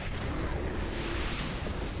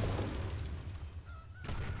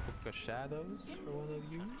 Book of Shadows for one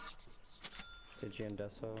of you. Digi and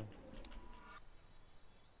Deso.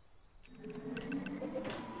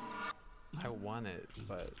 I want it,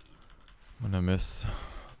 but I'm gonna miss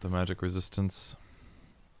the magic resistance.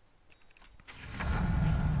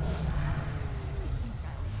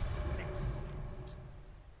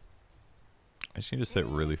 I just need to sit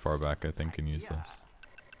really far back, I think, and use this.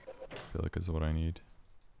 I feel like is what I need.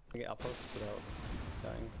 Okay, I'll post without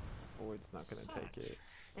dying. Void's not gonna take it.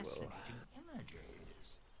 Well, Fascinating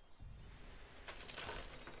images.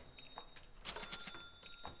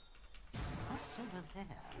 What's over there?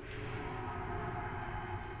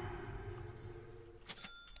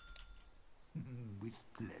 With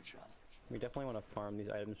pleasure. We definitely want to farm these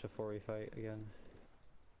items before we fight again.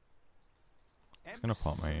 It's gonna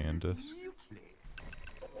pop my Aeon Disk. Absolutely.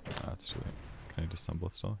 That's too late. Can I disassemble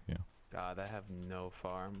it still? Yeah. God, I have no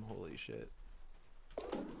farm. Holy shit.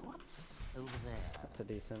 What's over there? That's a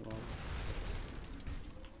decent one.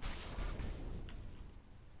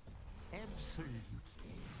 Absolutely.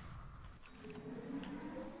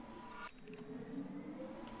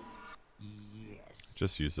 Yes.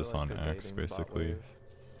 Just use this Feel like on they're X, dating bot basically. wave.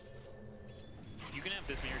 You can have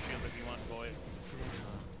this mirror shield if you want, boy.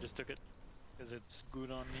 Just took it because it's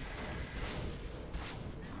good on me.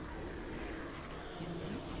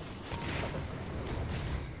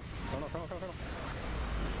 Chrono.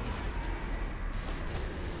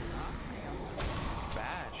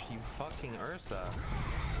 Bash, you fucking Ursa.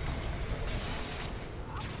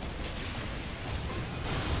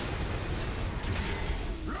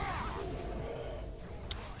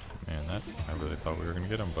 Man, that I really thought we were gonna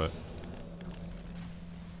get him, but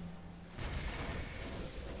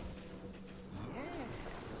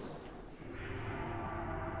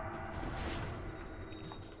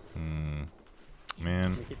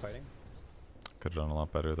man, We keep fighting. could have done a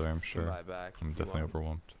lot better there. I'm sure. Buy back. I'm if you definitely want.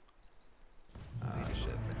 overwhelmed. Ah, shit,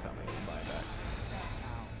 they're coming. Buy back.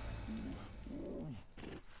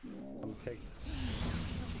 I'm pig.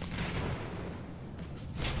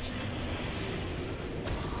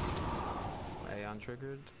 Aeon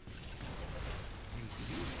triggered.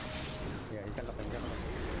 Yeah, you got nothing.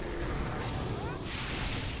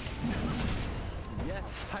 Yes,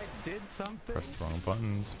 I did something. Press the wrong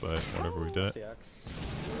buttons, but whatever we did. CX.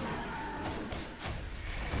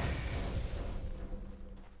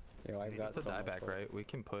 Yo, I've got It's a so much dieback, for- right? We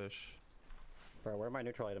can push. Bro, where are my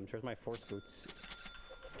neutral items? Where's my force boots?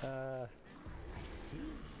 I see.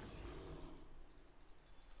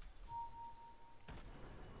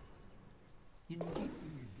 Indeed.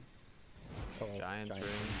 Oh, Giant ring.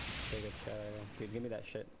 Take a chad. Dude, give me that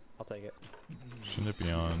shit. I'll take it. Shouldn't it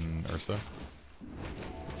be on Ursa?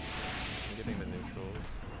 I'm getting the neutrals.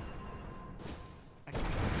 I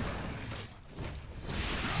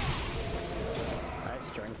have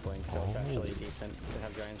strength blink, so it's actually decent to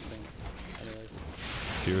have giant swing. Anyways.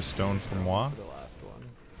 Seer Stone for moi? For the last one.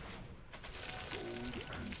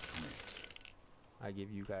 I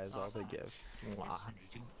give you guys all the gifts. Mwah.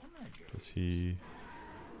 Fascinating images. Does he...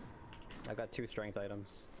 I've got 2 strength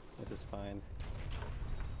items. This is fine.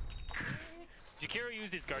 Jakiro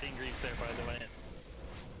used his Guardian Greaves there, by the way.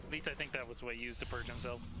 At least I think that was what he used to purge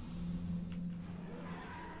himself.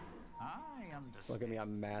 I understand. Look at me,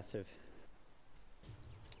 I'm massive.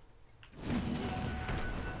 I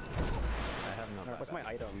have no Alright, what's my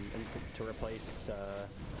item to replace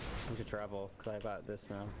into travel? Because I've got this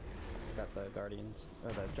now. Got the Guardians, or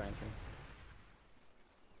the Giant Swing.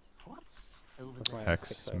 What's over What's there? my Hex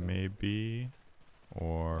sixth item? maybe?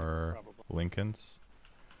 or Probably. Lincoln's.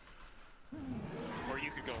 Or you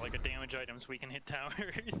could go like a damage item so we can hit towers.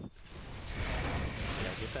 Yeah,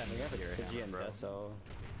 get that. We have a Fijian death, so.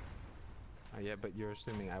 Oh, yeah, but you're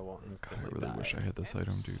assuming I won't God, instantly I really die. wish I had this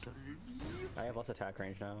item, dude. I have less attack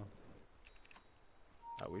range now.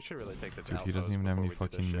 Oh, we should really take this Dude, he outpost doesn't even have any before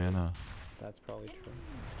we do fucking this shit. mana. That's probably true.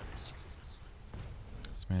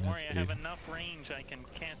 This man Don't has worry, I have 8. enough range I can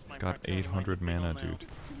cast my He's got proximity lines 800 if we mana, don't know. dude.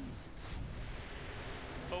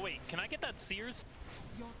 Oh wait, can I get that Sears?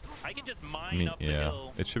 I can just mine I mean, up the yeah,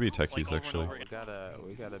 hill. it should be like, techies over and actually. over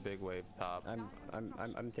We got a big wave top.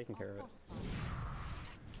 I'm taking care of it.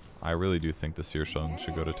 I really do think the Seer Stone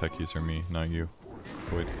should go to techies or me, not you.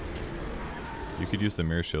 Void. You could use the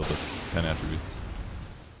Mirror Shield, that's 10 attributes.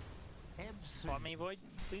 Spot me, Void,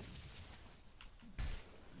 please.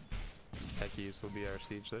 Techies will be our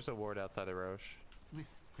siege. There's a ward outside of Roche.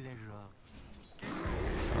 With pleasure.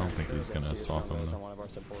 I don't think he's gonna swap him on though. one of our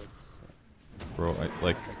supports. Bro, I think we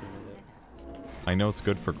need it. I know it's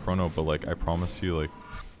good for Chrono, but like, I promise you, like,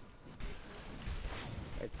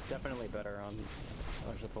 It's definitely better on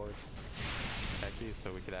our supports. Techies,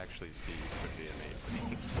 so we could actually see, would be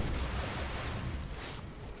amazing.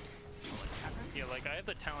 Yeah, like I have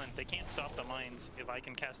the talent. They can't stop the mines if I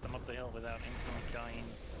can cast them up the hill without instantly dying.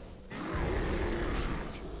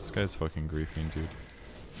 this guy's fucking griefing, dude.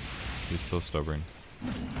 He's so stubborn.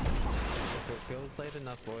 If it feels late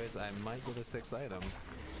enough, boys, I might get a 6th item.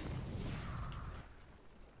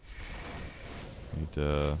 Need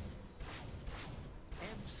to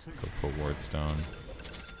go put wards down.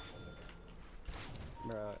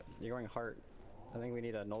 Bruh, you're going heart. I think we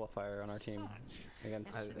need a nullifier on our team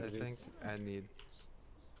against. I Zeus. think I need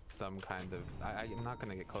some kind of. I'm not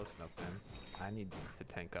gonna get close enough, man. I need to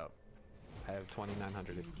tank up. I have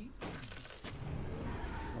 2,900.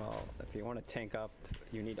 Well, if you want to tank up,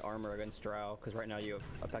 you need armor against Drow, because right now you have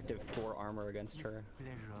effective 4 armor against her.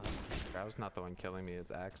 I was not the one killing me.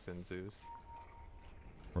 It's Axe and Zeus.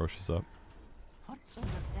 Roche is up. What's over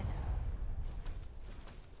there?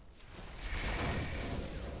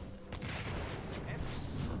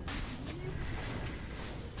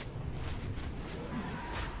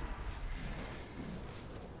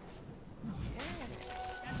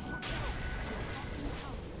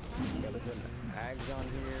 Yeah, there's an Ags on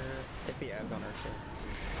here. Hit the Ags on her too.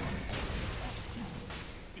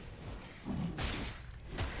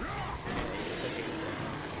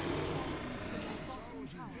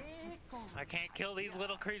 I can't kill these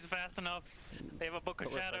little creeps fast enough. They have a book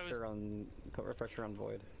of shadows. Put refresher on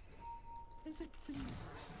Void.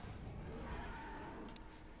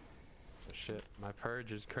 Shit, my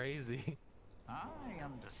purge is crazy. I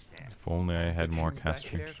understand. If only I had more Back cast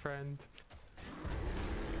here, range. friend.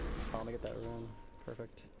 I want to get that rune.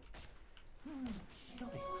 Perfect.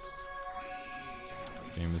 This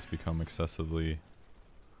game has become excessively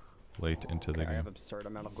late into the Okay, I have game. absurd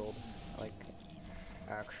amount of gold. Like,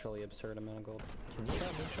 actually absurd amount of gold. Can you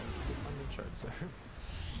grab the shard, sir?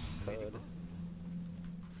 Could.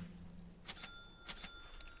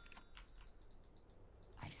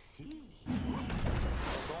 I see.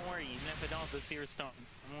 Don't worry, even if I don't have the Seer Stone,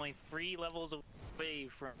 I'm only 3 levels away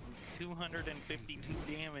from 252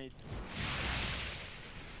 damage.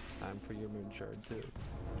 Time for your moon shard too.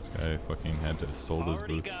 This guy fucking had to sold his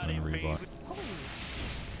Already boots got and him, rebought. baby.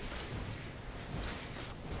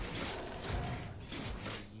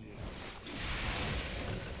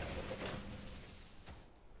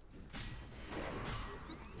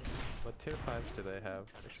 What tier 5s do they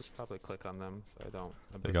have? I should probably click on them so I don't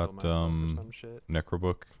They abyssal got myself or some shit.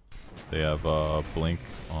 Necrobook. They have Blink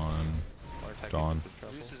on Or Tech Dawn. is in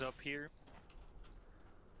trouble. Zeus is up here.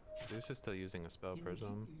 Zeus is still using a spell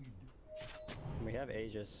prism. We have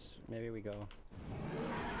Aegis. Maybe we go.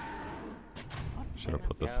 Should have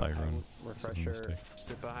put this Yeah, high ground. This is a refresher. mistake.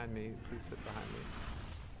 Sit behind me, please sit behind me.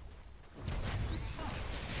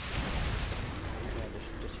 Yeah,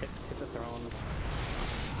 just hit the throne.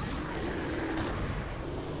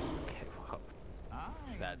 Okay, well,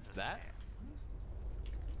 that's that.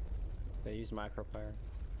 They use microfire.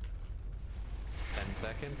 10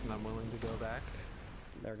 seconds and I'm willing to go back.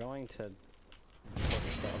 They're going to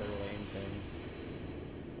focus the other lanes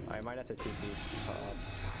in. I might have to TP top.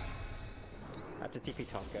 I have to TP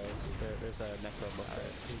top, guys. There's a necro book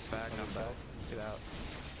right. He's back, I'm back. Get out.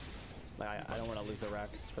 Like, I don't want to lose the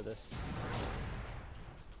Rax for this.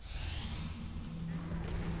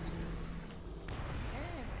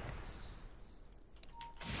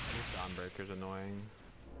 This Dawnbreaker's annoying.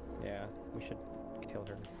 Yeah, we should kill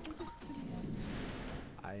her.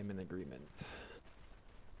 I am in agreement.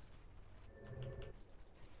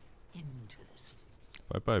 Into this.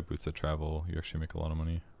 If I buy boots at travel, you actually make a lot of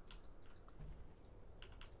money.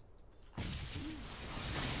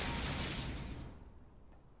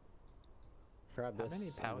 Grab How this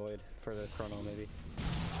many pouch- void for the chrono, maybe.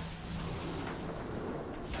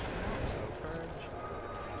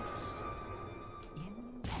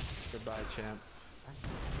 Goodbye, champ.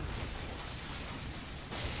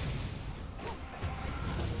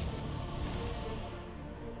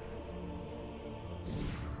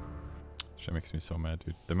 Shit makes me so mad,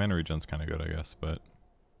 dude. The mana regen's kind of good, I guess, but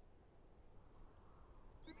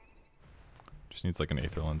just needs like an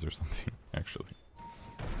Aether Lens or something, actually.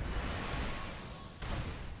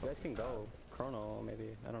 You guys can go. Chrono,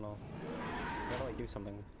 maybe. I don't know. You gotta like do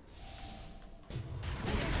something.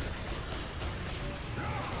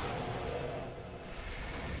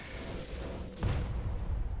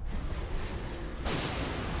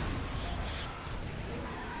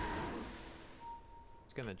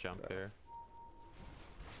 He's gonna jump here.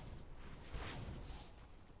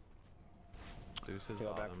 Zeus is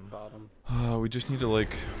Go back bottom. bottom. We just need to like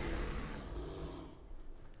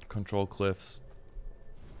control cliffs.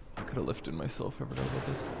 I could have lifted myself if I forgot about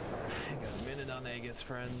this. I got a minute on Aegis,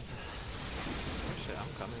 friends. Oh shit,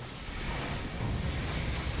 I'm coming.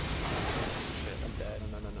 Shit, I'm dead.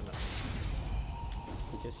 No.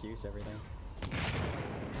 We just used everything.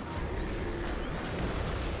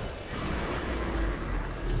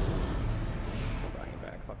 I'm bringing it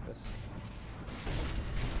back. Fuck this.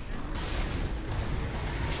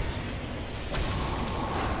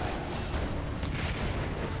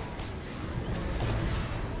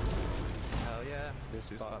 Hell yeah. Zeus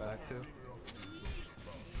Zeus bought bought back. back too.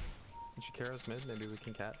 Shakira's mid, maybe we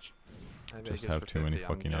can catch. I have Just Aegis have for too many 50,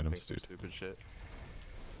 I'm fucking jumping items, for dude. Stupid shit.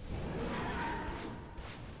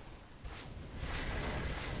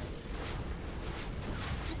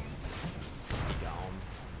 Down.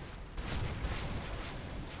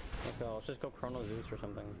 Let's go. Let's just go Chrono Zeus or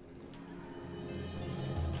something.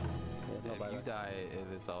 There's no If you buyback. die,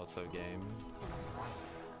 it is also game.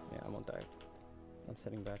 Yeah, I won't die. I'm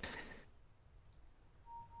sitting back.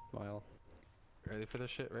 Smile. Ready for this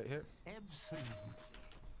shit right here? Absolutely.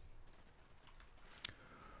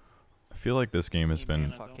 I feel like this game has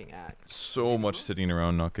been Fucking axe. so much sitting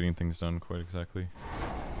around not getting things done quite exactly.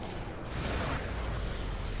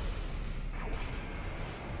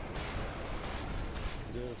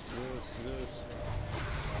 Zeus.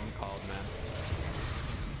 I'm called, man.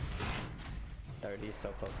 Dude, he's so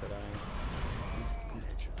close to dying.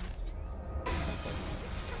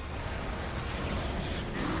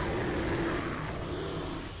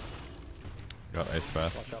 Got ice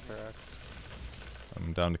bath. Watch out for X.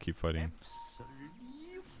 I'm down to keep fighting. Absolutely.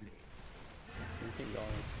 You keep going.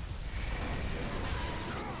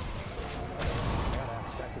 I got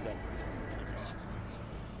X. X again.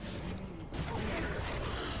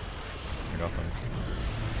 I got them.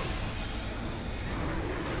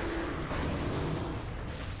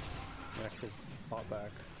 X is bought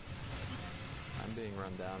back. I'm being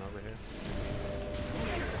run down over here.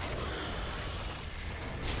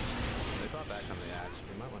 They brought back on the axe.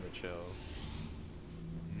 We might want to chill.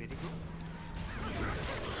 Very good.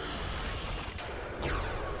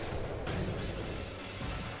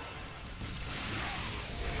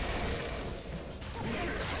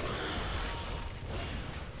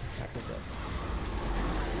 X is dead.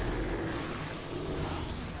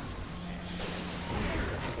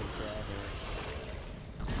 Big grab here.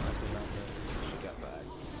 X is not good. She got back.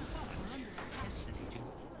 Fascinating.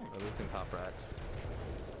 We're losing top racks.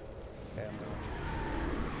 Okay, I'm going.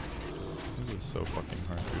 This is so fucking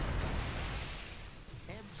hard, dude.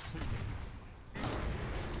 Absolutely.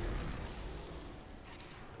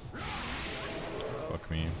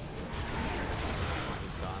 Fuck me. He's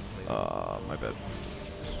gone. Leave him. My bad.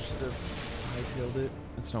 Should have hightailed it.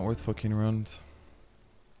 It's not worth fucking around.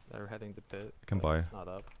 They're heading to pit. I can but buy. It's not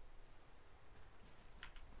up.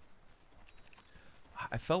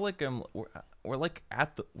 I felt like we're like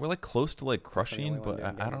we're like close to like crushing, one but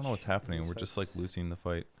doing I don't know what's damage in happening. these We're just fights. like losing the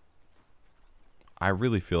fight. I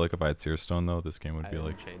really feel like if I had Seer Stone though, this game would I be didn't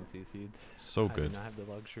like chain CC'd. so I did good. not have the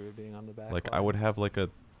luxury of being on the back Like I line. would have like a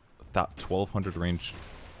that 1200 range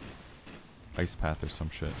ice path or some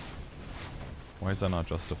shit. Why is that not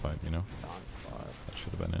justified? You know, Gone. that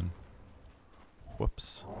should have been in.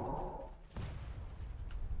 Whoops.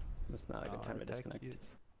 It's not a good time to Artec disconnect. is-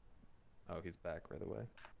 Oh, he's back right away.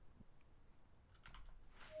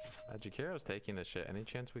 Jakiro's taking the shit. Any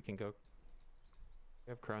chance we can go?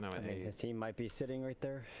 We have Chrono I at mean, 8. his team might be sitting right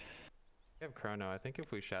there. We have Chrono. I think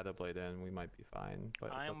if we Shadow Blade in, we might be fine. But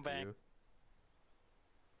it's I up am to back. you.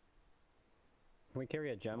 Can we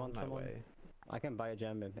carry a gem on my someone? way. I can buy a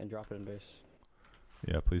gem and drop it in base.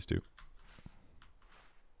 Yeah, please do.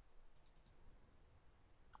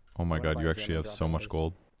 Oh my I'm gonna god, buy you a actually gem have and so drop much waves.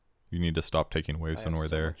 gold. You need to stop taking waves I when have we're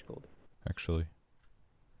so there, much gold. actually.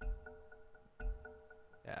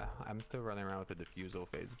 Yeah, I'm still running around with the diffusal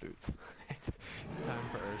phase boots. It's time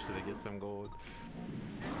for Ursa to get some gold.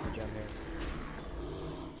 Gem here.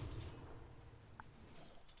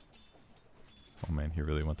 Oh man, he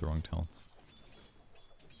really went the wrong talents.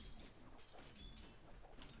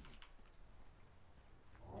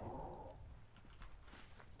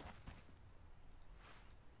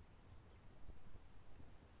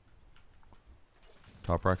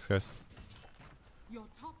 Top racks, guys. Your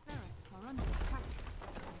top barracks are under attack.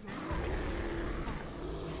 Your top barracks is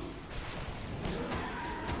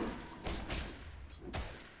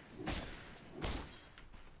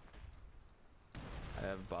I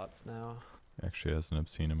have bots now. He actually has an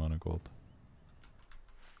obscene amount of gold.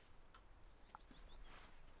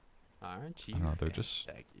 Aren't you? I don't know, they're just...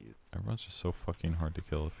 You. Everyone's just so fucking hard to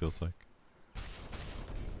kill, it feels like.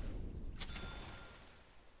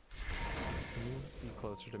 Can you be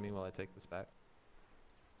closer to me while I take this back?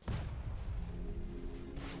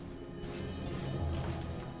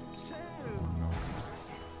 So, Oh no.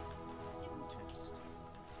 interesting.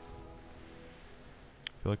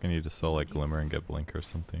 I feel like I need to sell like Glimmer and get Blink or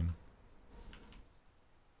something.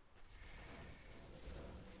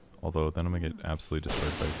 Although then I'm gonna get absolutely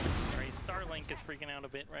destroyed by Zeus. Alright, Starlink is freaking out a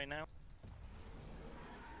bit right now.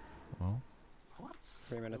 Well, What's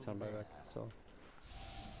 3 minutes on buyback, so.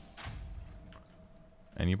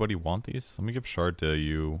 anybody want these? Let me give Shard to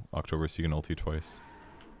you, October, so you can ulti twice.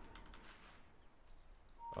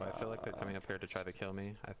 Oh, I feel like they're coming up here to try to kill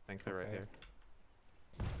me. I think they're right Okay. here.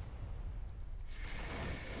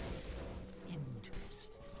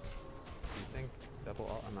 interesting? You think double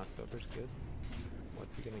alt on October's good?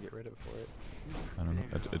 What's he gonna get rid of for it? I don't know.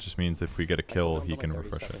 It just means if we get a kill, he can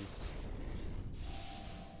refresh it.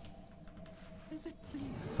 Is it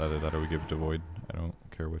pleasing? It's either that or we give it to Void. I don't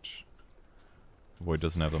care which. Void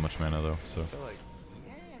doesn't have that much mana though, so. I feel like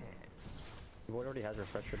Yes. Void already has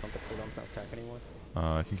refresher, don't the cooldowns not stack anymore?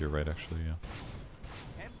 I think you're right actually, yeah.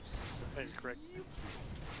 That is correct.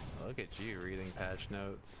 look at you reading patch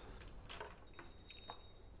notes.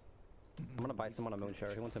 I'm gonna buy someone a moon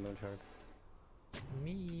shard. Who wants a moon shard?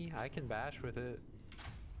 Me, I can bash with it.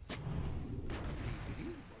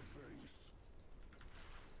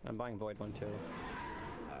 I'm buying Void one too.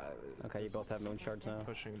 Okay, you both have moon shards now.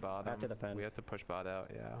 Pushing bottom. I have to defend. We have to push bot out,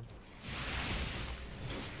 yeah.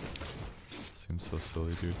 Seems so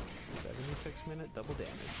silly, dude. 76-minute double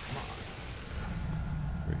damage. Come on.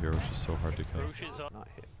 Your hero's just so hard to kill. Rosh is up. Not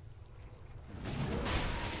hit.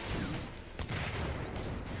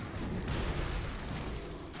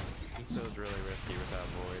 This feels really risky without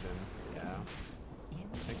Void, and yeah.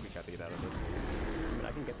 I think we got to get out of this. I mean,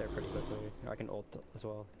 I can get there pretty quickly. I can ult as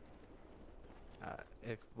well.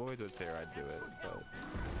 If Void was there, I'd do it, but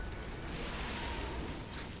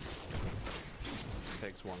it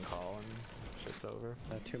takes one call and shit's over.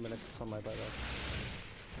 2 minutes on my buyback.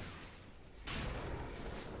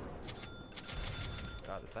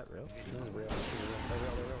 God, is that real? This is real. This is real. They're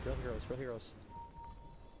real. They're real. Real heroes. Real heroes.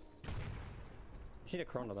 You need to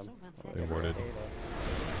chrono them. They warded.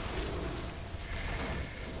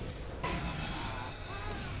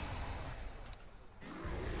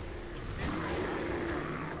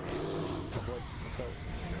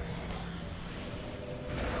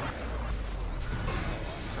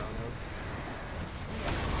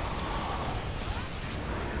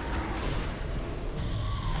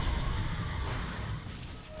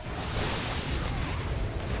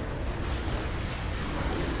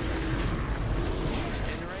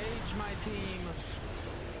 Enrage my team!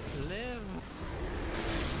 Live!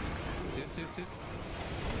 Zeus.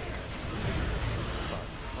 Fuck.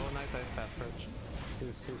 Oh, nice ice path approach.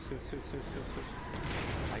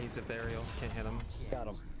 He's ethereal, can't hit him. Got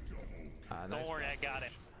him. Nice. Don't worry, I got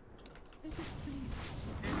him. Is it pleasing?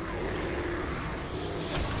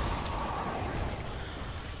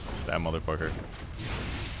 That motherfucker.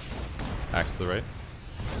 Axe to the right.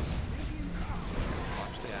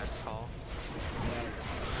 Watch the axe call.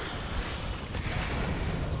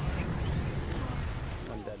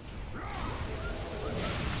 I'm dead.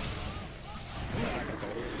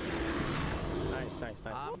 Nice.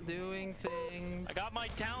 I'm doing things. I got my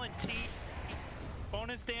talent T.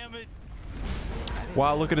 Bonus damage.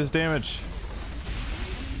 Wow, look at his damage.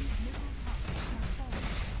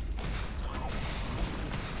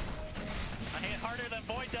 I hit harder than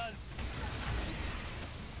Void does.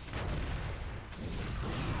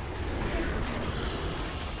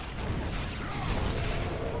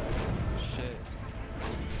 Shit.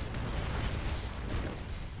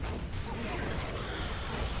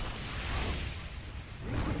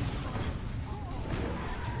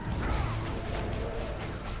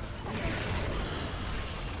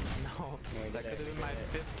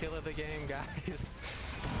 5th kill of the game, guys.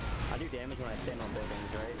 I do damage when I stand on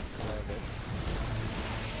buildings, right?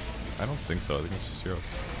 I don't think so. I think it's just heroes.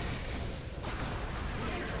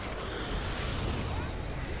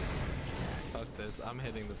 Fuck this. I'm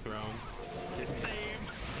hitting the throne. Same.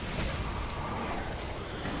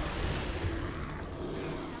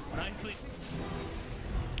 Nicely.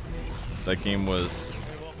 That game was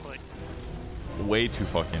Very well played. way too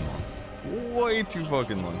fucking long. Way too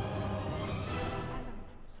fucking long.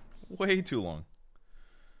 Way too long.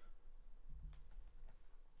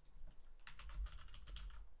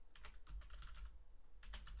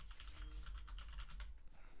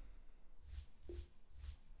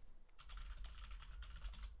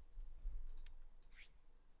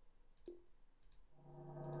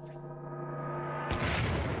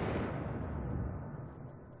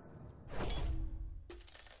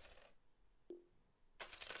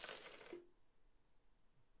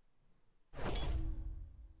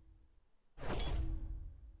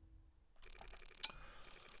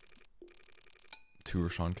 Two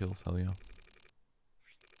Roshan kills, hell yeah.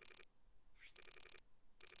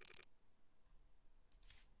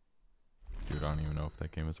 Dude, I don't even know if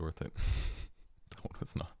that game is worth it. That one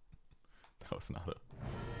was not. That was not a.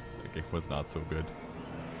 That game was not so good.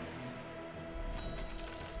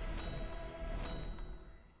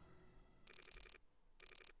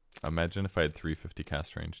 Imagine if I had 350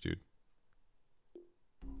 cast range, dude.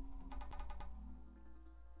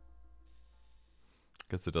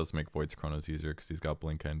 Guess it does make Void's Chronos easier because he's got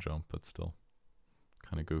blink and jump, but still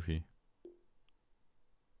kind of goofy.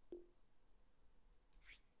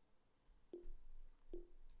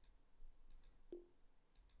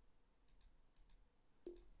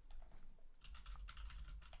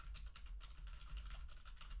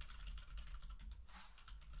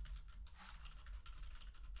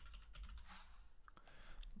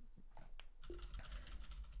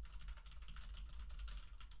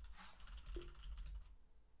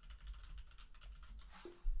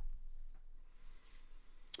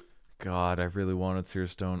 God, I really wanted Seer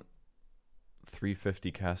Stone.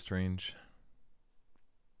 350 cast range.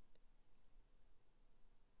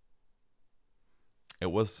 It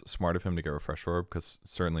was smart of him to get Refresh Orb because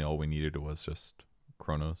certainly all we needed was just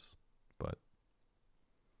Chronos. But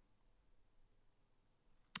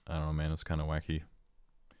I don't know, man. It was kind of wacky.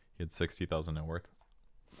 He had 60,000 net worth.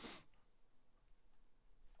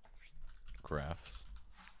 Graphs.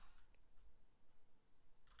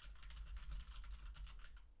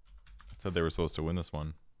 Said they were supposed to win this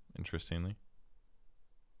one, interestingly.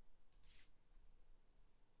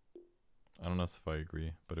 I don't know if I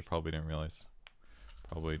agree, but it probably didn't realize.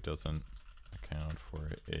 Probably doesn't account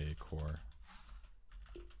for a core.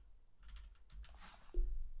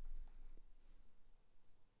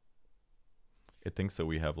 It thinks that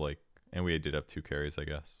we have like, and we did have 2 carries, I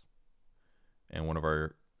guess. And one of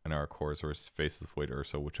our, in our cores are Faces of Void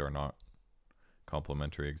Ursa, which are not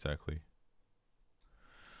complementary exactly.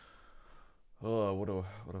 Oh, what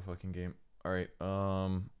a fucking game. All right.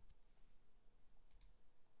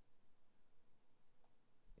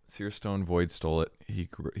 Searstone Void stole it.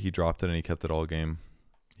 He dropped it and he kept it all game.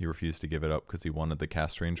 He refused to give it up because he wanted the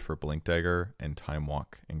cast range for Blink Dagger and Time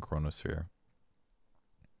Walk in Chronosphere.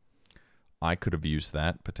 I could have used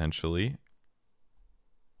that potentially.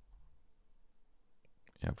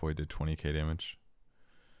 Yeah, Void did 20k damage.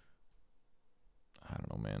 I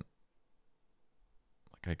don't know, man.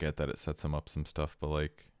 I get that it sets him up some stuff, but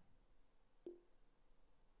like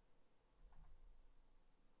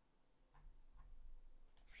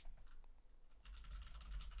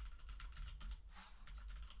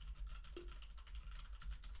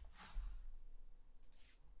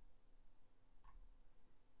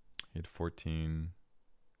he had 14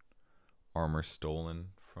 armor stolen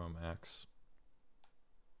from Axe.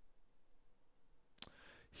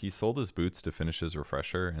 He sold his boots to finish his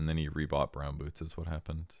refresher, and then he rebought brown boots is what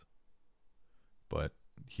happened. But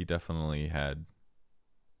he definitely had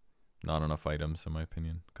not enough items, in my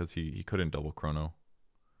opinion, because he couldn't double chrono.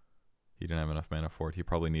 He didn't have enough mana for it. He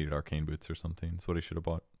probably needed arcane boots or something. That's what he should have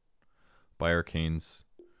bought. Buy arcanes,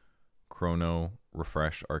 chrono,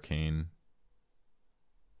 refresh, arcane.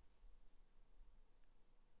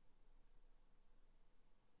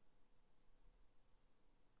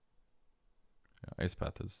 Yeah, Ice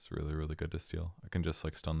Path is really, really good to steal. I can just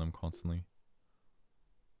like stun them constantly.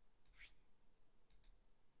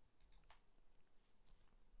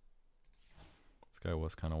 This guy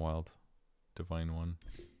was kind of wild. Divine one.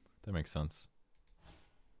 That makes sense.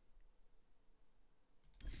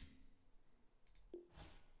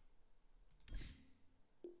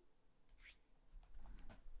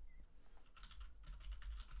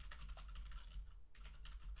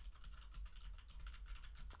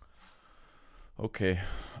 Okay,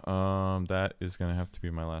 that is gonna have to be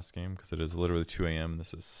my last game because it is literally 2 a.m.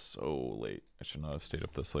 This is so late. I should not have stayed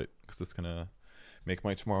up this late because it's gonna make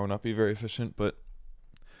my tomorrow not be very efficient. But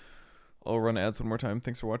I'll run ads one more time.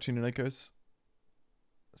 Thanks for watching tonight, guys.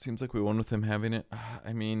 Seems like we won with him having it.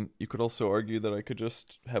 I mean, you could also argue that I could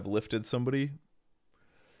just have lifted somebody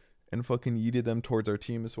and fucking yeeted them towards our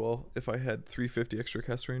team as well if I had 350 extra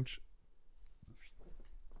cast range.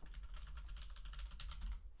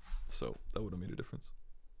 So that would have made a difference.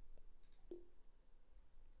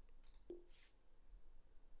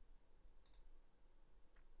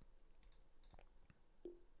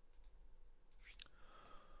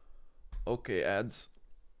 Okay, ads.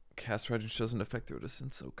 Cast range doesn't affect their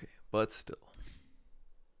distance. Okay, but still.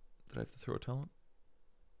 Did I have to throw a talent?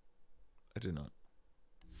 I did not.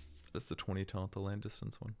 That's the 20 talent, the land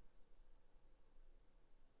distance one.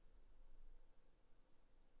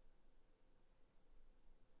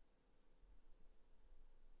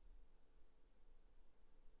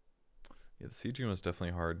 Yeah, the sieging was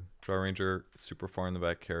definitely hard. Draw Ranger, super far in the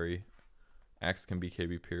back carry. Axe can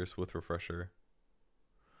BKB Pierce with Refresher.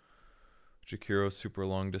 Jakiro super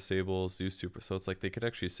long disable, Zeus super, so it's like they could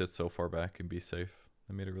actually sit so far back and be safe.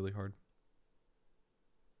 That made it really hard.